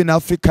Magharibi na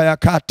Afrika ya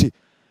Kati,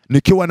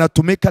 nikiwa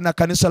natumika na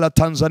kanisa la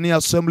Tanzania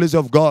Assemblies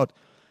of God.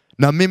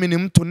 Na mimi ni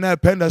mtu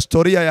ninayependa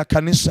historia ya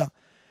kanisa.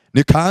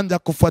 Nikaanza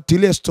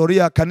kufuatilia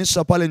historia ya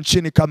kanisa pale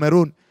nchini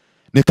Cameroon.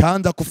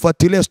 Nikaanza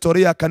kufuatilia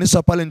historia ya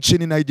kanisa pale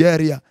nchini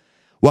Nigeria.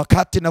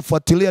 Wakati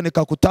nafuatilia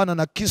nikakutana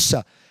na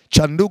kisa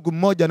cha ndugu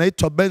mmoja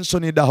anaitwa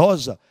Benson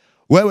Dahoza.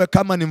 Wewe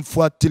kama ni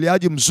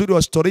mfuatiliaji mzuri wa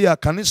historia ya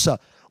kanisa,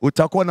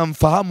 utakuwa na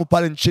mfahamu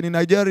pale nchini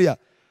Nigeria.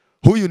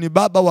 Huyu ni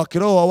baba wa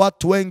kiroho wa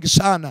watu wengi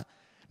sana.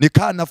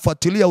 Nikaa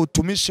nafuatilia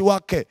utumishi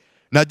wake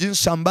na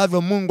jinsi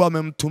ambavyo Mungu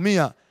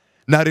amemtumia,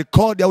 na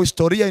rekodi au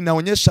historia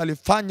inaonyesha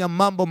alifanya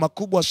mambo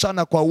makubwa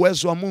sana kwa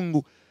uwezo wa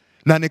Mungu.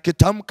 Na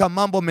nikitamka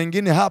mambo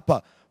mengine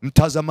hapa,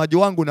 mtazamaji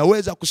wangu,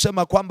 naweza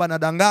kusema kwamba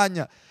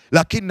nadanganya,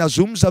 lakini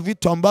nazungumza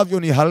vitu ambavyo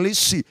ni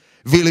halisi,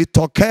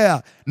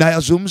 vilitokea, na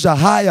yazungumza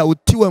haya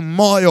utiwe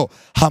moyo.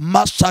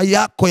 Hamasa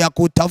yako ya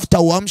kutafuta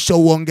uamsho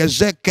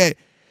uongezeke,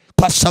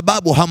 kwa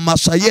sababu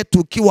hamasa yetu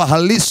ikiwa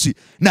halisi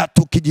na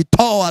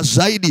tukijitoa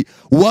zaidi,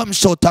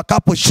 uamsho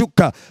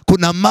utakaposhuka,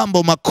 kuna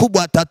mambo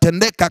makubwa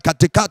yatatendeka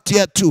katikati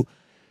yetu.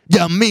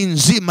 Jamii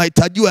nzima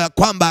itajua ya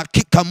kwamba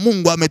hakika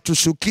Mungu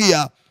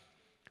ametushukia.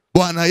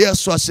 Bwana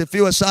Yesu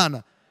asifiwe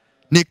sana.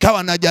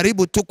 Nikawa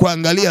najaribu tu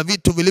kuangalia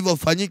vitu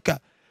vilivyofanyika.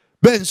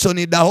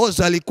 Benson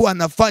Dahoza alikuwa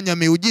anafanya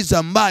miujiza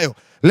ambayo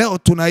leo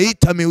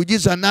tunaita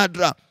miujiza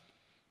nadra.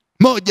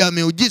 Moja ya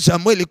miujiza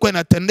ambayo ilikuwa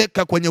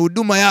inatendeka kwenye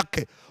huduma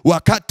yake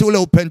wakati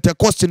ule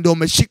Pentecost ndio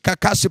umeshika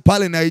kasi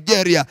pale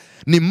Nigeria,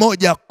 ni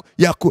moja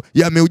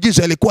ya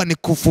miujiza ilikuwa ni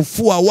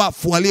kufufua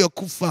wafu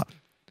waliokufa.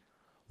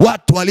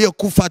 Watu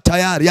waliokufa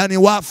tayari, yani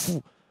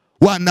wafu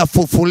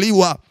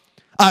wanafufuliwa.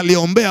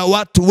 Aliombea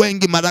watu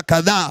wengi mara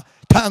kadhaa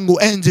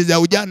tangu enzi za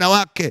ujana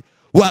wake,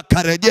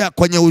 wakarejea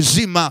kwenye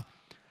uzima.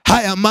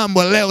 Haya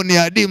mambo leo ni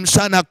adimu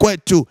sana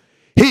kwetu.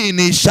 Hii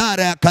ni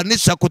ishara ya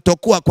kanisa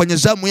kutokuwa kwenye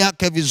zamu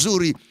yake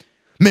vizuri.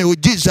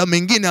 Miujiza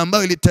mingine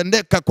ambayo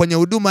ilitendeka kwenye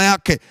huduma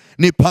yake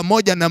ni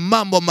pamoja na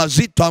mambo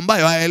mazito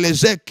ambayo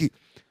haelezeki.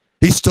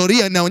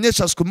 Historia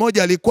inaonyesha siku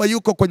moja alikuwa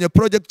yuko kwenye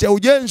project ya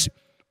ujenzi,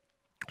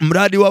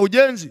 mradi wa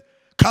ujenzi.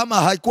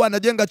 Kama haikuwa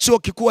anajenga chuo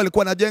kikuu,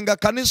 alikuwa anajenga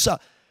kanisa.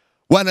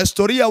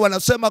 Wanahistoria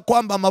wanasema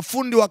kwamba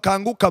mafundi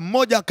wakaanguka,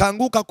 mmoja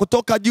akaanguka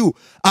kutoka juu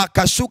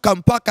akashuka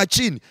mpaka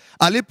chini.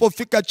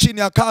 Alipofika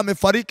chini akawa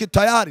amefariki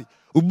tayari,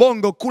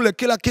 ubongo kule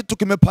kila kitu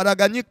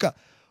kimeparaganyika.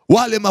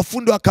 Wale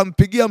mafundi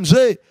wakampigia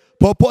mzee,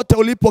 popote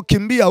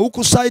ulipokimbia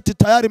huku site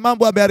tayari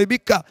mambo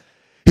yameharibika.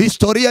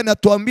 Historia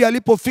inatuambia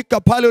alipofika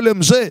pale ule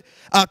mzee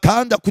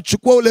akaanza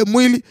kuchukua ule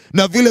mwili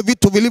na vile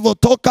vitu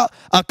vilivyotoka,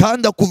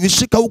 akaanza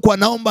kuvishika huku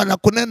anaomba na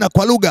kunena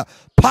kwa lugha,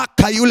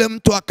 paka yule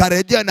mtu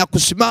akarejea na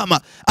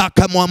kusimama,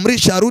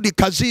 akamwamrisha arudi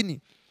kazini.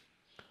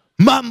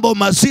 Mambo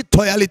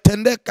mazito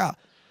yalitendeka.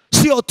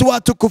 Sio tu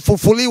watu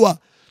kufufuliwa,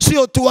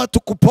 sio tu watu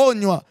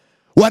kuponywa.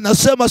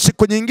 Wanasema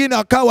siku nyingine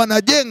akawa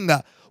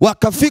wanajenga,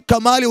 wakafika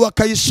mahali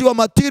wakaishiwa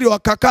matiri,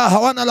 wakakaa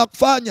hawana la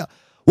kufanya,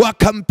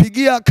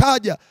 wakampigia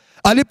akaja.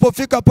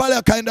 Alipofika pale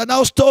akaenda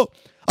nao store.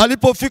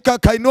 Alipofika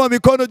akainua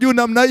mikono juu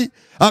namna hii,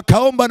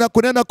 akaomba na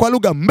kunena kwa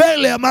lugha.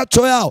 Mbele ya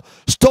macho yao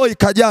store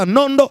ikajaa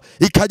nondo,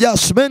 ikajaa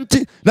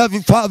simenti na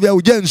vifaa vya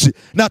ujenzi.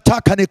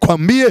 Nataka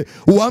nikwambie,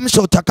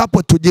 uamsho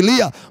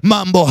utakapotujilia,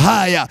 mambo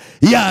haya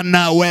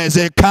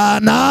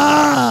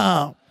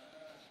yanawezekana.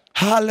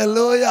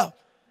 Hallelujah.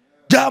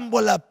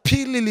 Jambo la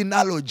pili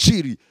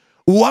linalojiri,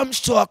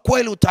 uamsho wa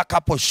kweli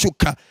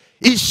utakaposhuka,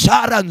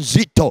 ishara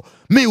nzito,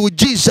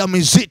 miujiza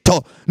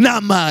mizito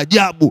na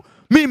maajabu.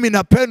 Mimi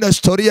napenda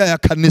historia ya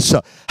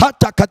kanisa.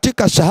 Hata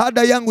katika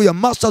shahada yangu ya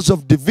Masters of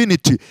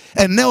Divinity,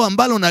 eneo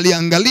ambalo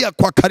naliangalia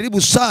kwa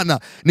karibu sana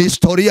ni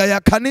historia ya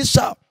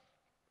kanisa.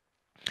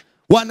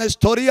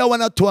 Wanahistoria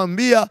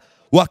wanatuambia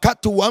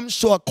wakati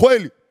uamsho wa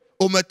kweli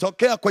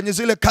umetokea kwenye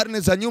zile karne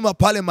za nyuma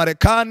pale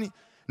Marekani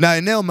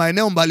na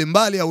maeneo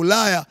mbalimbali ya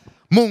Ulaya,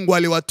 Mungu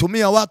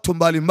aliwatumia watu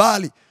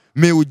mbalimbali,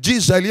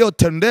 miujiza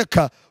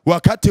iliyotendeka.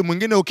 Wakati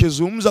mwingine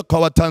ukizungumza kwa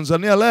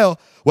Watanzania leo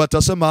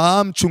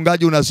watasema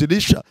mchungaji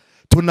unazidisha.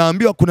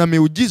 Tunaambiwa kuna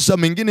miujiza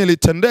mingine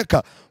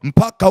ilitendeka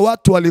mpaka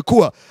watu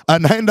walikuwa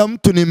anaenda,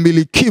 mtu ni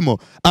mbilikimo,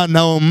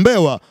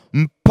 anaombewa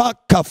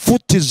mpaka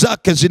futi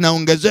zake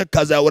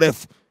zinaongezeka za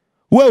urefu.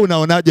 Wewe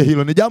unaonaje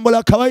hilo? Ni jambo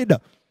la kawaida?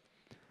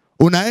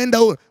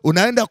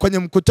 Unaenda kwenye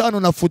mkutano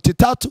na futi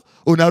 3,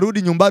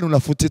 unarudi nyumbani una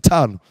futi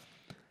 5.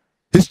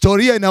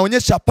 Historia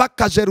inaonyesha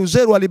paka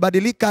zeruzeru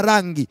alibadilika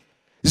rangi.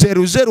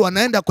 Zeruzeru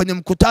anaenda kwenye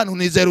mkutano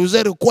ni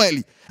zeruzeru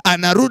kweli,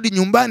 anarudi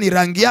nyumbani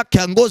rangi yake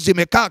ya ngozi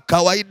imekaa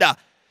kawaida.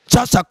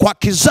 Sasa kwa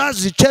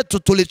kizazi chetu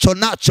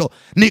tulichonacho,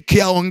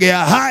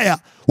 nikiaongea haya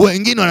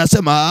wengine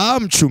wanasema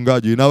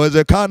mchungaji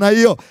inawezekana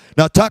hiyo.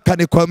 Nataka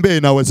nikwambie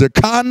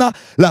inawezekana,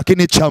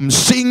 lakini cha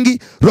msingi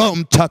Roho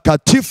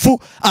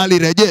Mtakatifu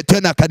alirejee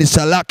tena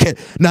kanisa lake,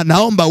 na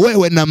naomba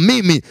wewe na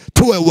mimi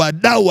tuwe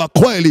wadau wa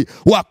kweli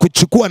wa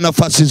kuchukua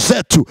nafasi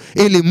zetu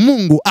ili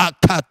Mungu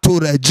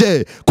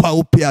akaturejee kwa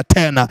upya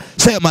tena.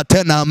 Sema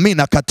tena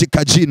amina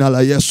katika jina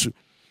la Yesu.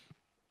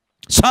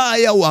 Saa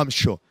ya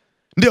uamsho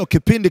ndio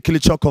kipindi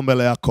kilichoko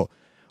mbele yako.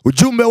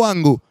 Ujumbe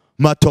wangu,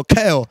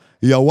 matokeo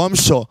ya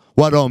uamsho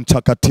wa Roho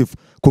Mtakatifu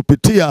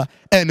kupitia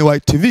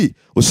NYTV.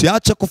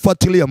 Usiache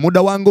kufuatilia.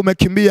 Muda wangu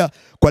umekimbia.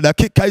 Kwa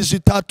dakika hizi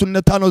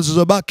 3-4-5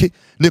 zilizobaki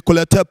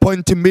nikuletee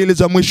pointi 2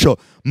 za mwisho.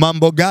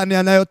 Mambo gani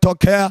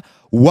yanayotokea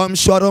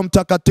uamsho wa Roho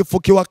Mtakatifu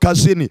kiwa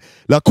kazini?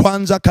 La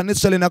kwanza,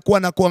 kanisa linakuwa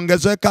na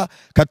kuongezeka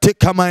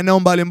katika maeneo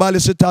mbalimbali,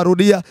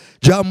 sitarudia.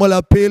 Jambo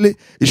la pili,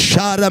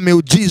 ishara,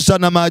 miujiza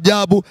na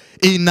maajabu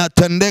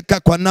inatendeka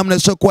kwa namna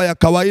isiyokuwa ya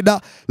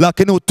kawaida,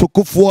 lakini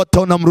utukufu wote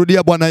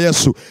unamrudia Bwana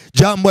Yesu.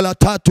 Jambo la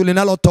tatu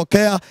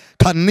linalotokea,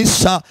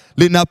 kanisa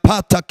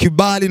linapata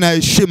kibali na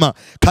heshima.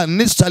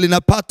 Kanisa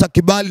linapata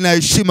kibali na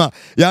heshima.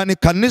 Yaani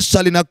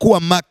kanisa linakuwa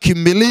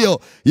makimbilio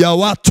ya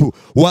watu.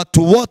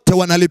 Watu wote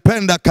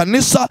wanalipenda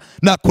kanisa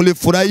na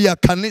kulifurahia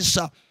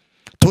kanisa.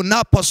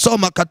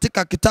 Tunaposoma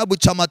katika kitabu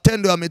cha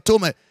Matendo ya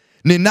Mitume,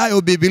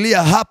 ninayo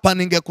Biblia hapa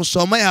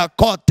ningekusomea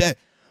kote.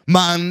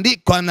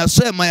 Maandiko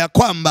yanasema ya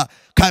kwamba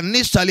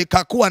kanisa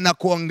likakuwa na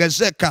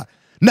kuongezeka,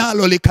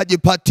 nalo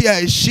likajipatia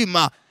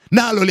heshima,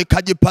 nalo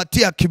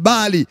likajipatia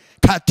kibali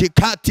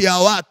katikati ya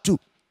watu.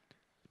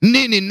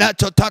 Nini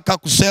ninachotaka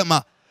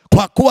kusema?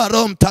 Kwa kuwa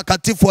Roho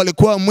Mtakatifu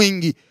alikuwa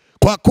mwingi,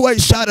 kwa kuwa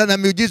ishara na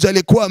miujiza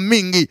ilikuwa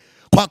mingi,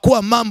 kwa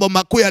kuwa mambo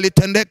makuu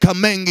yalitendeka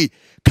mengi,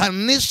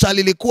 kanisa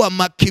lilikuwa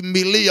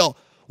makimbilio.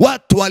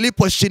 Watu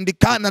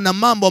waliposhindikana na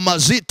mambo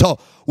mazito,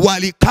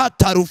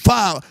 walikata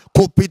rufaa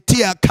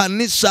kupitia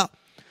kanisa,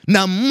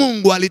 na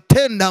Mungu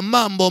alitenda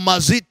mambo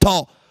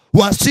mazito.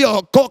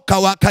 Wasiookoka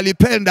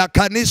wakalipenda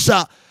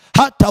kanisa.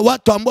 Hata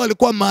watu ambao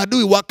walikuwa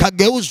maadui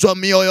wakageuzwa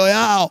mioyo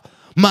yao.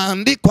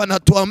 Maandiko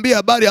yanatuambia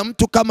habari ya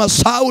mtu kama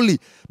Sauli,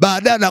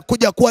 baadaye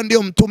anakuja kuwa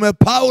ndio mtume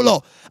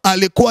Paulo.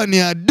 Alikuwa ni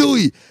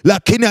adui,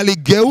 lakini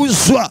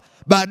aligeuzwa,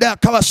 baadaye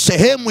akawa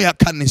sehemu ya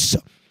kanisa.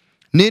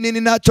 Nini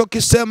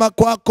ninachokisema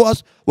kwako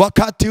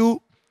wakati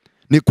huu?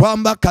 Ni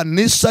kwamba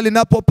kanisa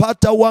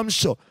linapopata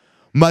uamsho,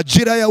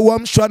 majira ya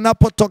uamsho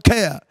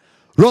yanapotokea,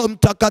 Roho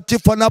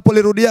Mtakatifu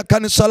anapolirudia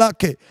kanisa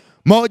lake,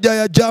 moja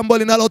ya jambo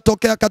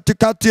linalotokea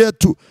katikati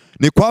yetu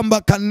ni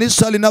kwamba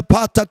kanisa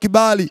linapata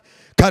kibali.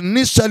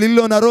 Kanisa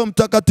lililo na Roho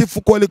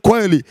Mtakatifu kweli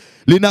kweli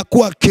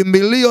linakuwa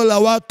kimbilio la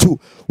watu,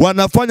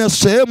 wanafanya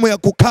sehemu ya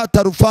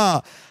kukata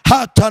rufaa.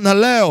 Hata na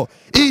leo,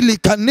 ili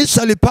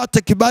kanisa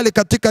lipate kibali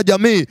katika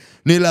jamii,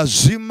 ni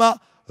lazima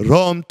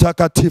Roho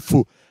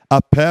Mtakatifu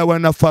apewe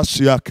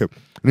nafasi yake.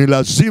 Ni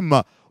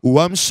lazima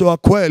uamsho wa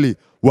kweli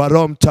wa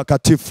Roho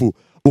Mtakatifu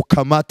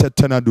ukamate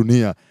tena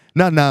dunia.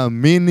 Na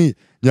naamini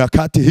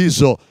nyakati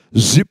hizo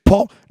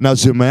zipo na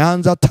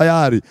zimeanza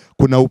tayari.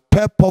 Kuna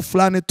upepo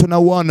fulani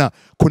tunauona,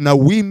 kuna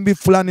wimbi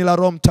fulani la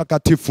Roho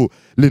Mtakatifu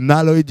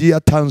linaloijia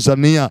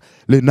Tanzania,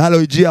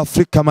 linaloijia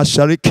Afrika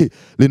Mashariki,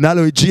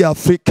 linaloijia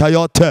Afrika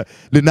yote,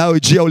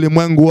 linaloijia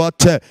ulimwengu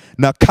wote.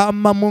 Na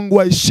kama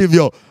Mungu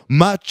aishivyo,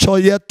 macho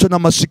yetu na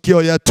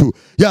masikio yetu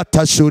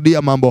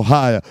yatashuhudia mambo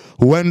haya.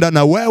 Huenda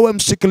na wewe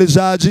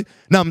msikilizaji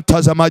na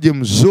mtazamaji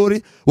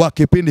mzuri wa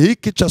kipindi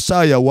hiki cha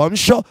Saa ya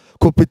Uamsho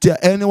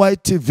kupitia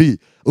NYTV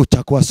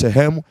utakuwa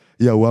sehemu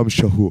ya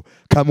uamsho huu.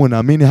 Kama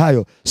unaamini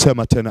hayo,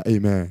 sema tena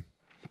amen.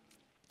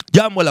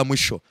 Jambo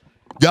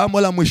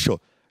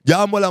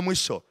la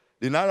mwisho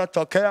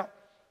linalotokea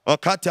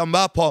wakati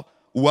ambapo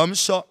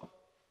uamsho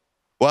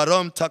wa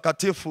Roho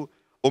Mtakatifu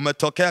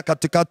umetokea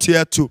katikati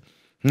yetu,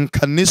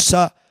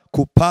 kanisa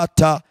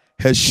kupata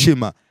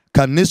heshima.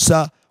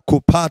 Kanisa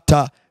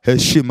kupata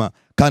heshima.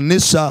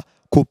 Kanisa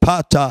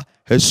kupata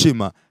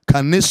heshima.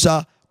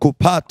 Kanisa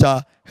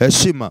kupata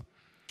heshima.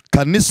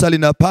 Kanisa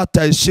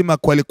linapata heshima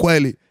kweli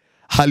kweli,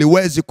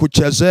 haliwezi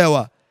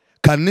kuchezewa.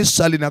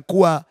 Kanisa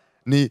linakuwa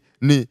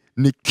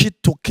ni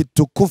kitu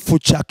kitukufu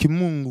cha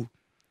kimungu.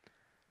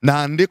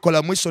 Na andiko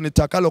la mwisho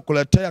nitakalo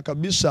kuletea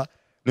kabisa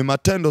ni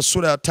Matendo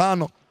sura ya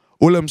 5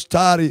 ule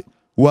mstari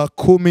wa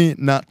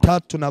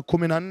 13 na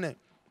 14.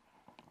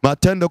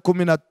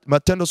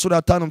 Matendo sura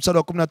ya 5 mstari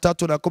wa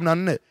 13 na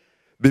 14.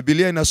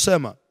 Biblia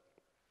inasema,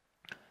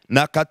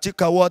 na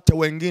katika wote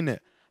wengine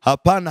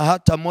hapana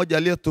hata mmoja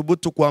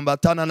aliyethubutu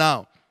kuambatana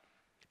nao,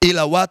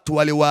 ila watu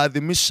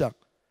waliwaadhimisha.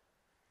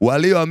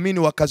 Walioamini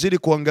wakazidi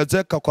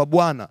kuongezeka kwa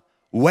Bwana,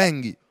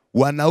 wengi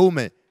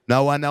wanaume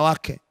na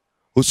wanawake.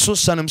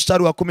 Hususan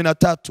mstari wa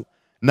 13,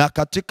 na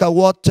katika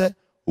wote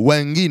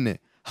wengine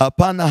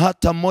hapana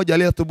hata mmoja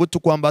aliyethubutu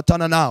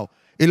kuambatana nao,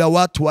 ila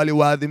watu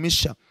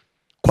waliwaadhimisha.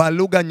 Kwa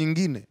lugha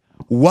nyingine,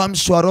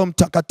 uamsho wa Roho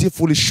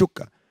Mtakatifu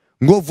ulishuka,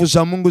 nguvu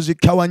za Mungu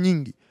zikawa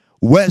nyingi,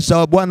 uweza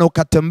wa Bwana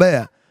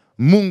ukatembea.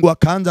 Mungu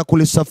akaanza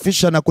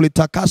kulisafisha na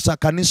kulitakasa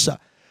kanisa.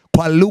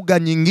 Kwa lugha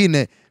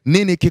nyingine,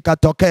 nini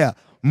kikatokea?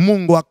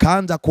 Mungu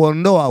akaanza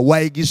kuondoa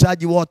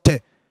waigizaji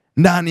wote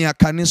ndani ya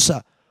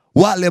kanisa.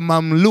 Wale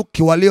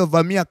mamluki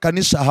waliovamia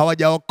kanisa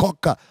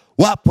hawajaokoka,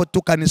 wapo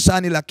tu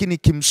kanisani, lakini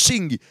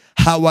kimsingi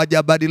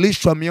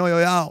hawajabadilishwa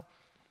mioyo yao.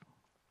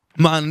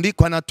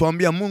 Maandiko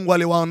yanatuambia Mungu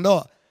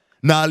aliwaondoa,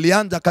 na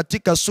alianza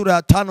katika sura ya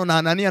 5 na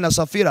Anania na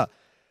Safira.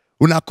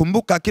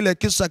 Unakumbuka kile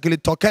kisa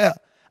kilitokea?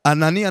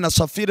 Anania na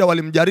Safira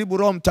walimjaribu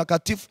Roho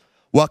Mtakatifu,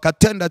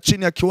 wakatenda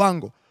chini ya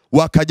kiwango,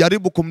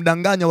 wakajaribu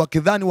kumdanganya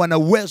wakidhani wana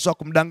uwezo wa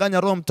kumdanganya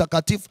Roho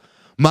Mtakatifu.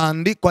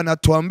 Maandiko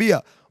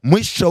yanatuambia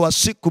mwisho wa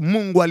siku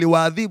Mungu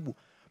aliwaadhibu.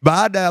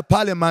 Baada ya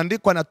pale,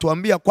 maandiko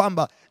yanatuambia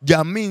kwamba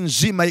jamii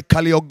nzima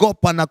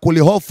ikaliogopa na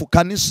kulihofu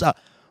kanisa.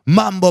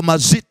 Mambo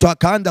mazito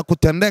akaanza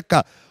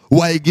kutendeka,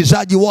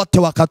 waigizaji wote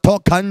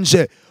wakatoka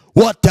nje.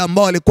 Wote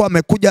ambao walikuwa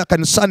wamekuja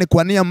kanisani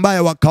kwa nia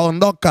mbaya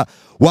wakaondoka,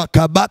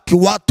 wakabaki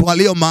watu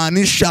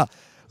waliomaanisha.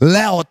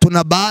 Leo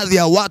tuna baadhi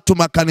ya watu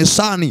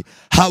makanisani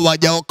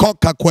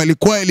hawajaokoka kweli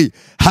kweli,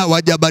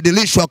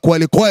 hawajabadilishwa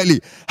kweli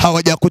kweli,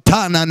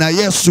 hawajakutana na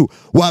Yesu,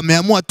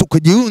 wameamua tu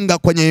kujiunga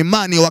kwenye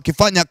imani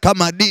wakifanya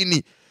kama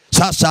dini.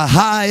 Sasa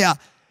haya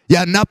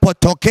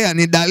yanapotokea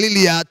ni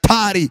dalili ya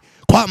hatari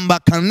kwamba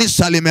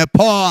kanisa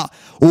limepoa.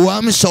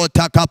 Uamsho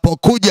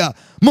utakapokuja,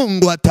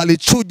 Mungu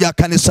atalichuja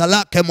kanisa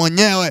lake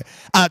mwenyewe,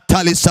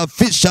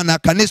 atalisafisha na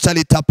kanisa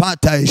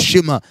litapata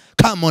heshima.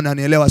 Kama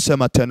unanielewa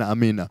sema tena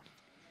amina.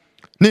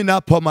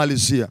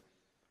 Ninapomalizia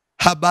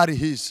habari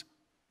hizi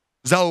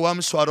za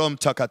uamsho wa Roho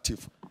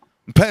Mtakatifu,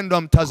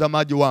 mpendwa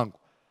mtazamaji wangu,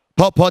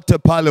 popote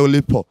pale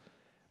ulipo,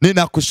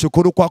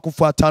 ninakushukuru kwa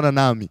kufuatana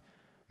nami.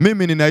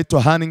 Mimi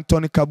ninaitwa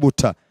Huntington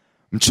Kabuta,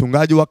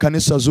 mchungaji wa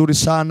kanisa zuri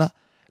sana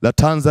la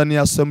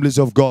Tanzania Assemblies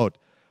of God.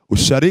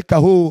 Usharika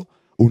huu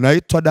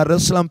unaitwa Dar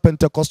es Salaam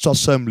Pentecostal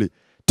Assembly.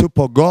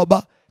 Tupo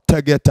Goba,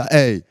 Tegeta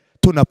A.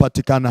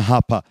 Tunapatikana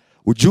hapa.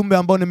 Ujumbe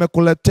ambao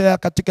nimekuletea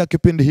katika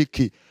kipindi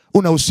hiki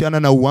unahusiana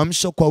na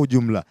uamsho kwa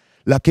ujumla,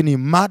 lakini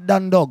mada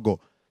ndogo,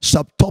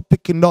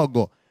 subtopic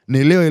ndogo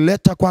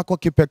niliyoileta kwako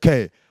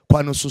kipekee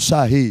kwa nusu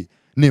saa hii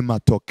ni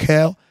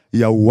matokeo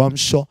ya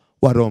uamsho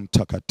wa Roho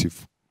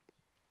Mtakatifu.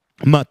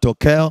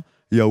 Matokeo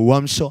ya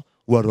uamsho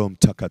wa Roho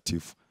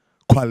Mtakatifu.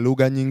 Kwa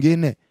lugha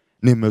nyingine,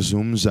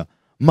 nimezungumza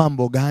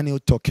mambo gani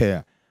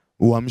hutokea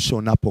uamsho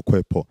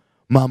unapokwepo,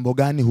 mambo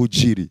gani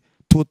hujiri,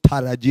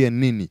 tutarajie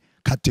nini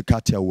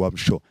katikati ya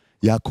uamsho.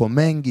 Yako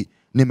mengi,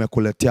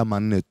 nimekuletea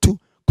manne tu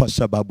kwa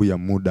sababu ya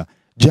muda.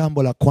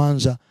 Jambo la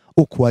kwanza,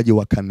 ukuaji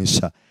wa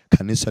kanisa.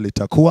 Kanisa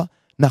litakuwa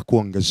na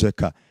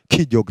kuongezeka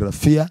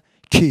kijiografia,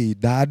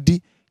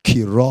 kiidadi,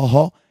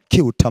 kiroho,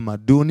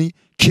 kiutamaduni,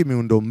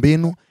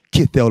 kimiundombinu,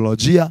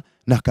 kitheolojia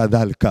na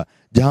kadhalika.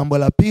 Jambo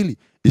la pili,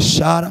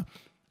 ishara,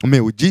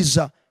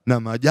 miujiza na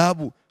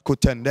maajabu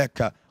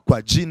kutendeka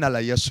kwa jina la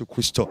Yesu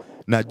Kristo.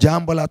 Na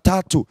jambo la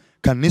tatu,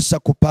 kanisa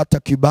kupata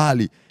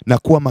kibali na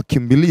kuwa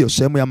makimbilio,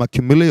 sehemu ya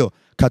makimbilio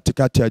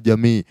katikati ya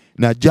jamii.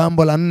 Na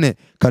jambo la 4,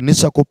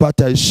 kanisa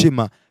kupata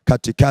heshima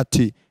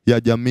katikati ya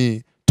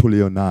jamii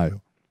tulionayo.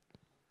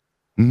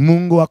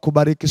 Mungu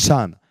akubariki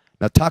sana.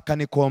 Nataka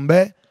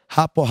nikuombee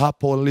hapo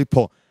hapo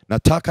ulipo.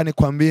 Nataka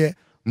nikwambie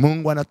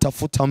Mungu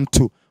anatafuta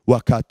mtu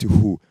wakati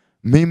huu.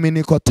 Mimi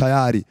niko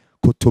tayari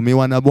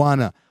kutumiwa na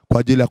Bwana kwa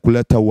ajili ya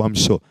kuleta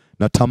uamsho.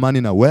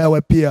 Natamani na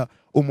wewe pia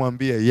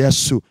umwambie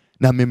Yesu,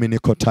 na mimi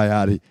niko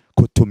tayari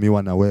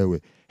kutumiwa na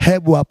wewe.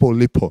 Hebu hapo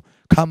ulipo,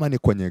 kama ni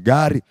kwenye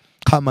gari,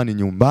 kama ni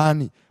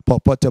nyumbani,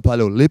 popote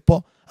pale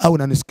ulipo, au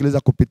unanisikiliza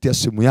kupitia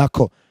simu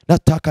yako,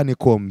 nataka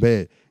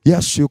nikuombee.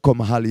 Yesu yuko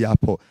mahali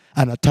hapo,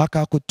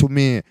 anataka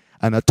kutumie,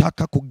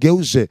 anataka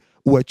kugeuze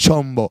uwe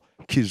chombo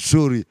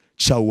kizuri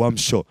cha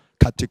uamsho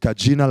katika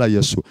jina la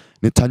Yesu.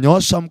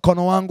 Nitanyosha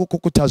mkono wangu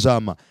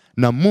kukutazama,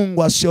 na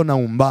Mungu asio na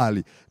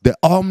umbali, the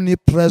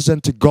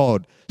omnipresent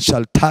God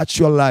shall touch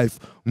your life.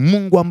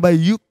 Mungu ambaye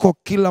yuko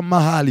kila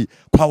mahali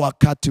kwa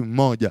wakati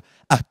mmoja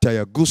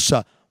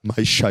atayagusa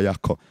maisha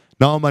yako.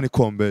 Naomba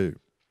nikuombee.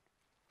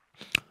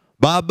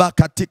 Baba,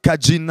 katika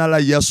jina la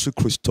Yesu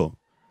Kristo,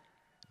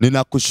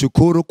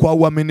 ninakushukuru kwa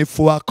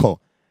uaminifu wako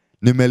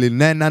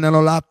nimelinena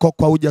neno lako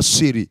kwa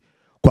ujasiri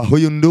kwa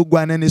huyu ndugu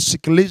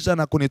anayenisikiliza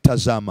na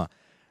kunitazama.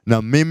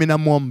 Na mimi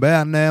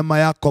namuombea neema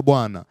yako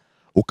Bwana,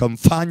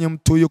 ukamfanye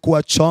mtu huyu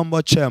kuwa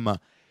chombo chema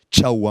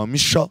cha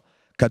uamsho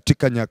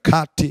katika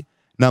nyakati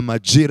na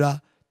majira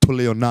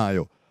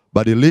tulionayo.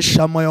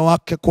 Badilisha moyo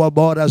wake kuwa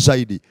bora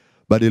zaidi.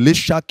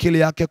 Badilisha akili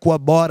yake kuwa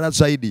bora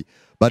zaidi.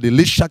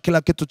 Badilisha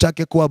kila kitu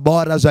chake kuwa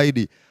bora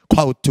zaidi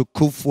kwa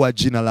utukufu wa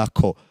jina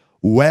lako.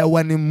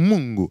 Wewe ni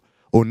Mungu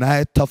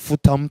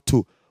unayetafuta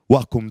mtu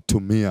wa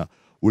kumtumia.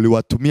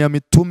 Uliwatumia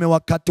mitume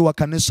wakati wa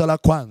kanisa la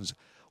kwanza.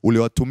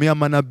 Uliwatumia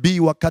manabii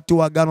wakati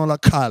wa Agano la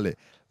Kale.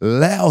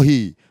 Leo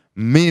hii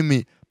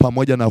mimi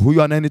pamoja na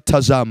huyu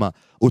anayenitazama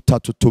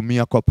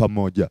utatutumia kwa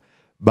pamoja.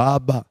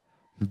 Baba,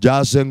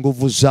 mjaze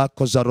nguvu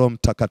zako za Roho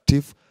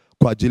Mtakatifu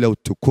kwa ajili ya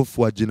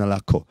utukufu wa jina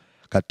lako.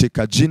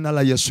 Katika jina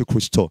la Yesu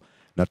Kristo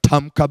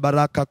natamka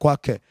baraka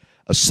kwake.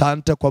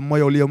 Asante kwa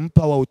moyo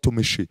uliompa wa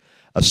utumishi.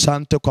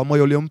 Asante kwa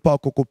moyo uliompa wa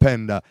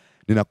kukupenda.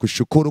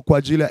 Ninakushukuru kwa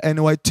ajili ya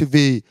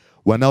NYTV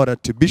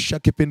wanaoratibisha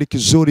kipindi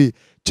kizuri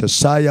cha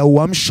saa ya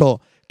Uamsho,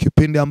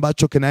 kipindi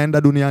ambacho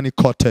kinaenda duniani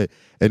kote.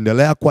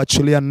 Endelea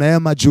kuachilia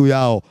neema juu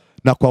yao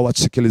na kwa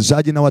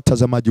wasikilizaji na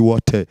watazamaji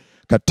wote,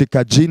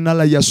 katika jina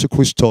la Yesu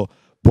Kristo,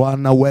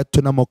 Bwana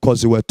wetu na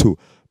Mwokozi wetu.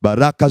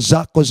 Baraka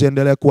zako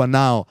ziendelee kuwa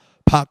nao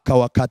mpaka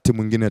wakati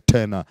mwingine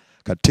tena,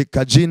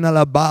 katika jina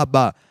la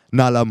Baba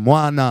na la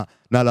Mwana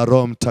na la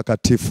Roho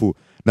Mtakatifu,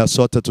 na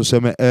sote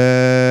tuseme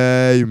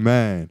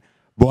amen.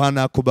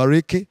 Bwana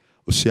akubariki.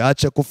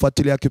 Usiache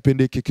kufuatilia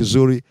kipindi hiki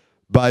kizuri.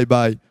 Bye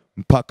bye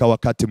mpaka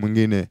wakati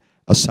mwingine.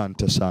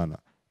 Asante sana.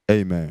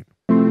 Amen.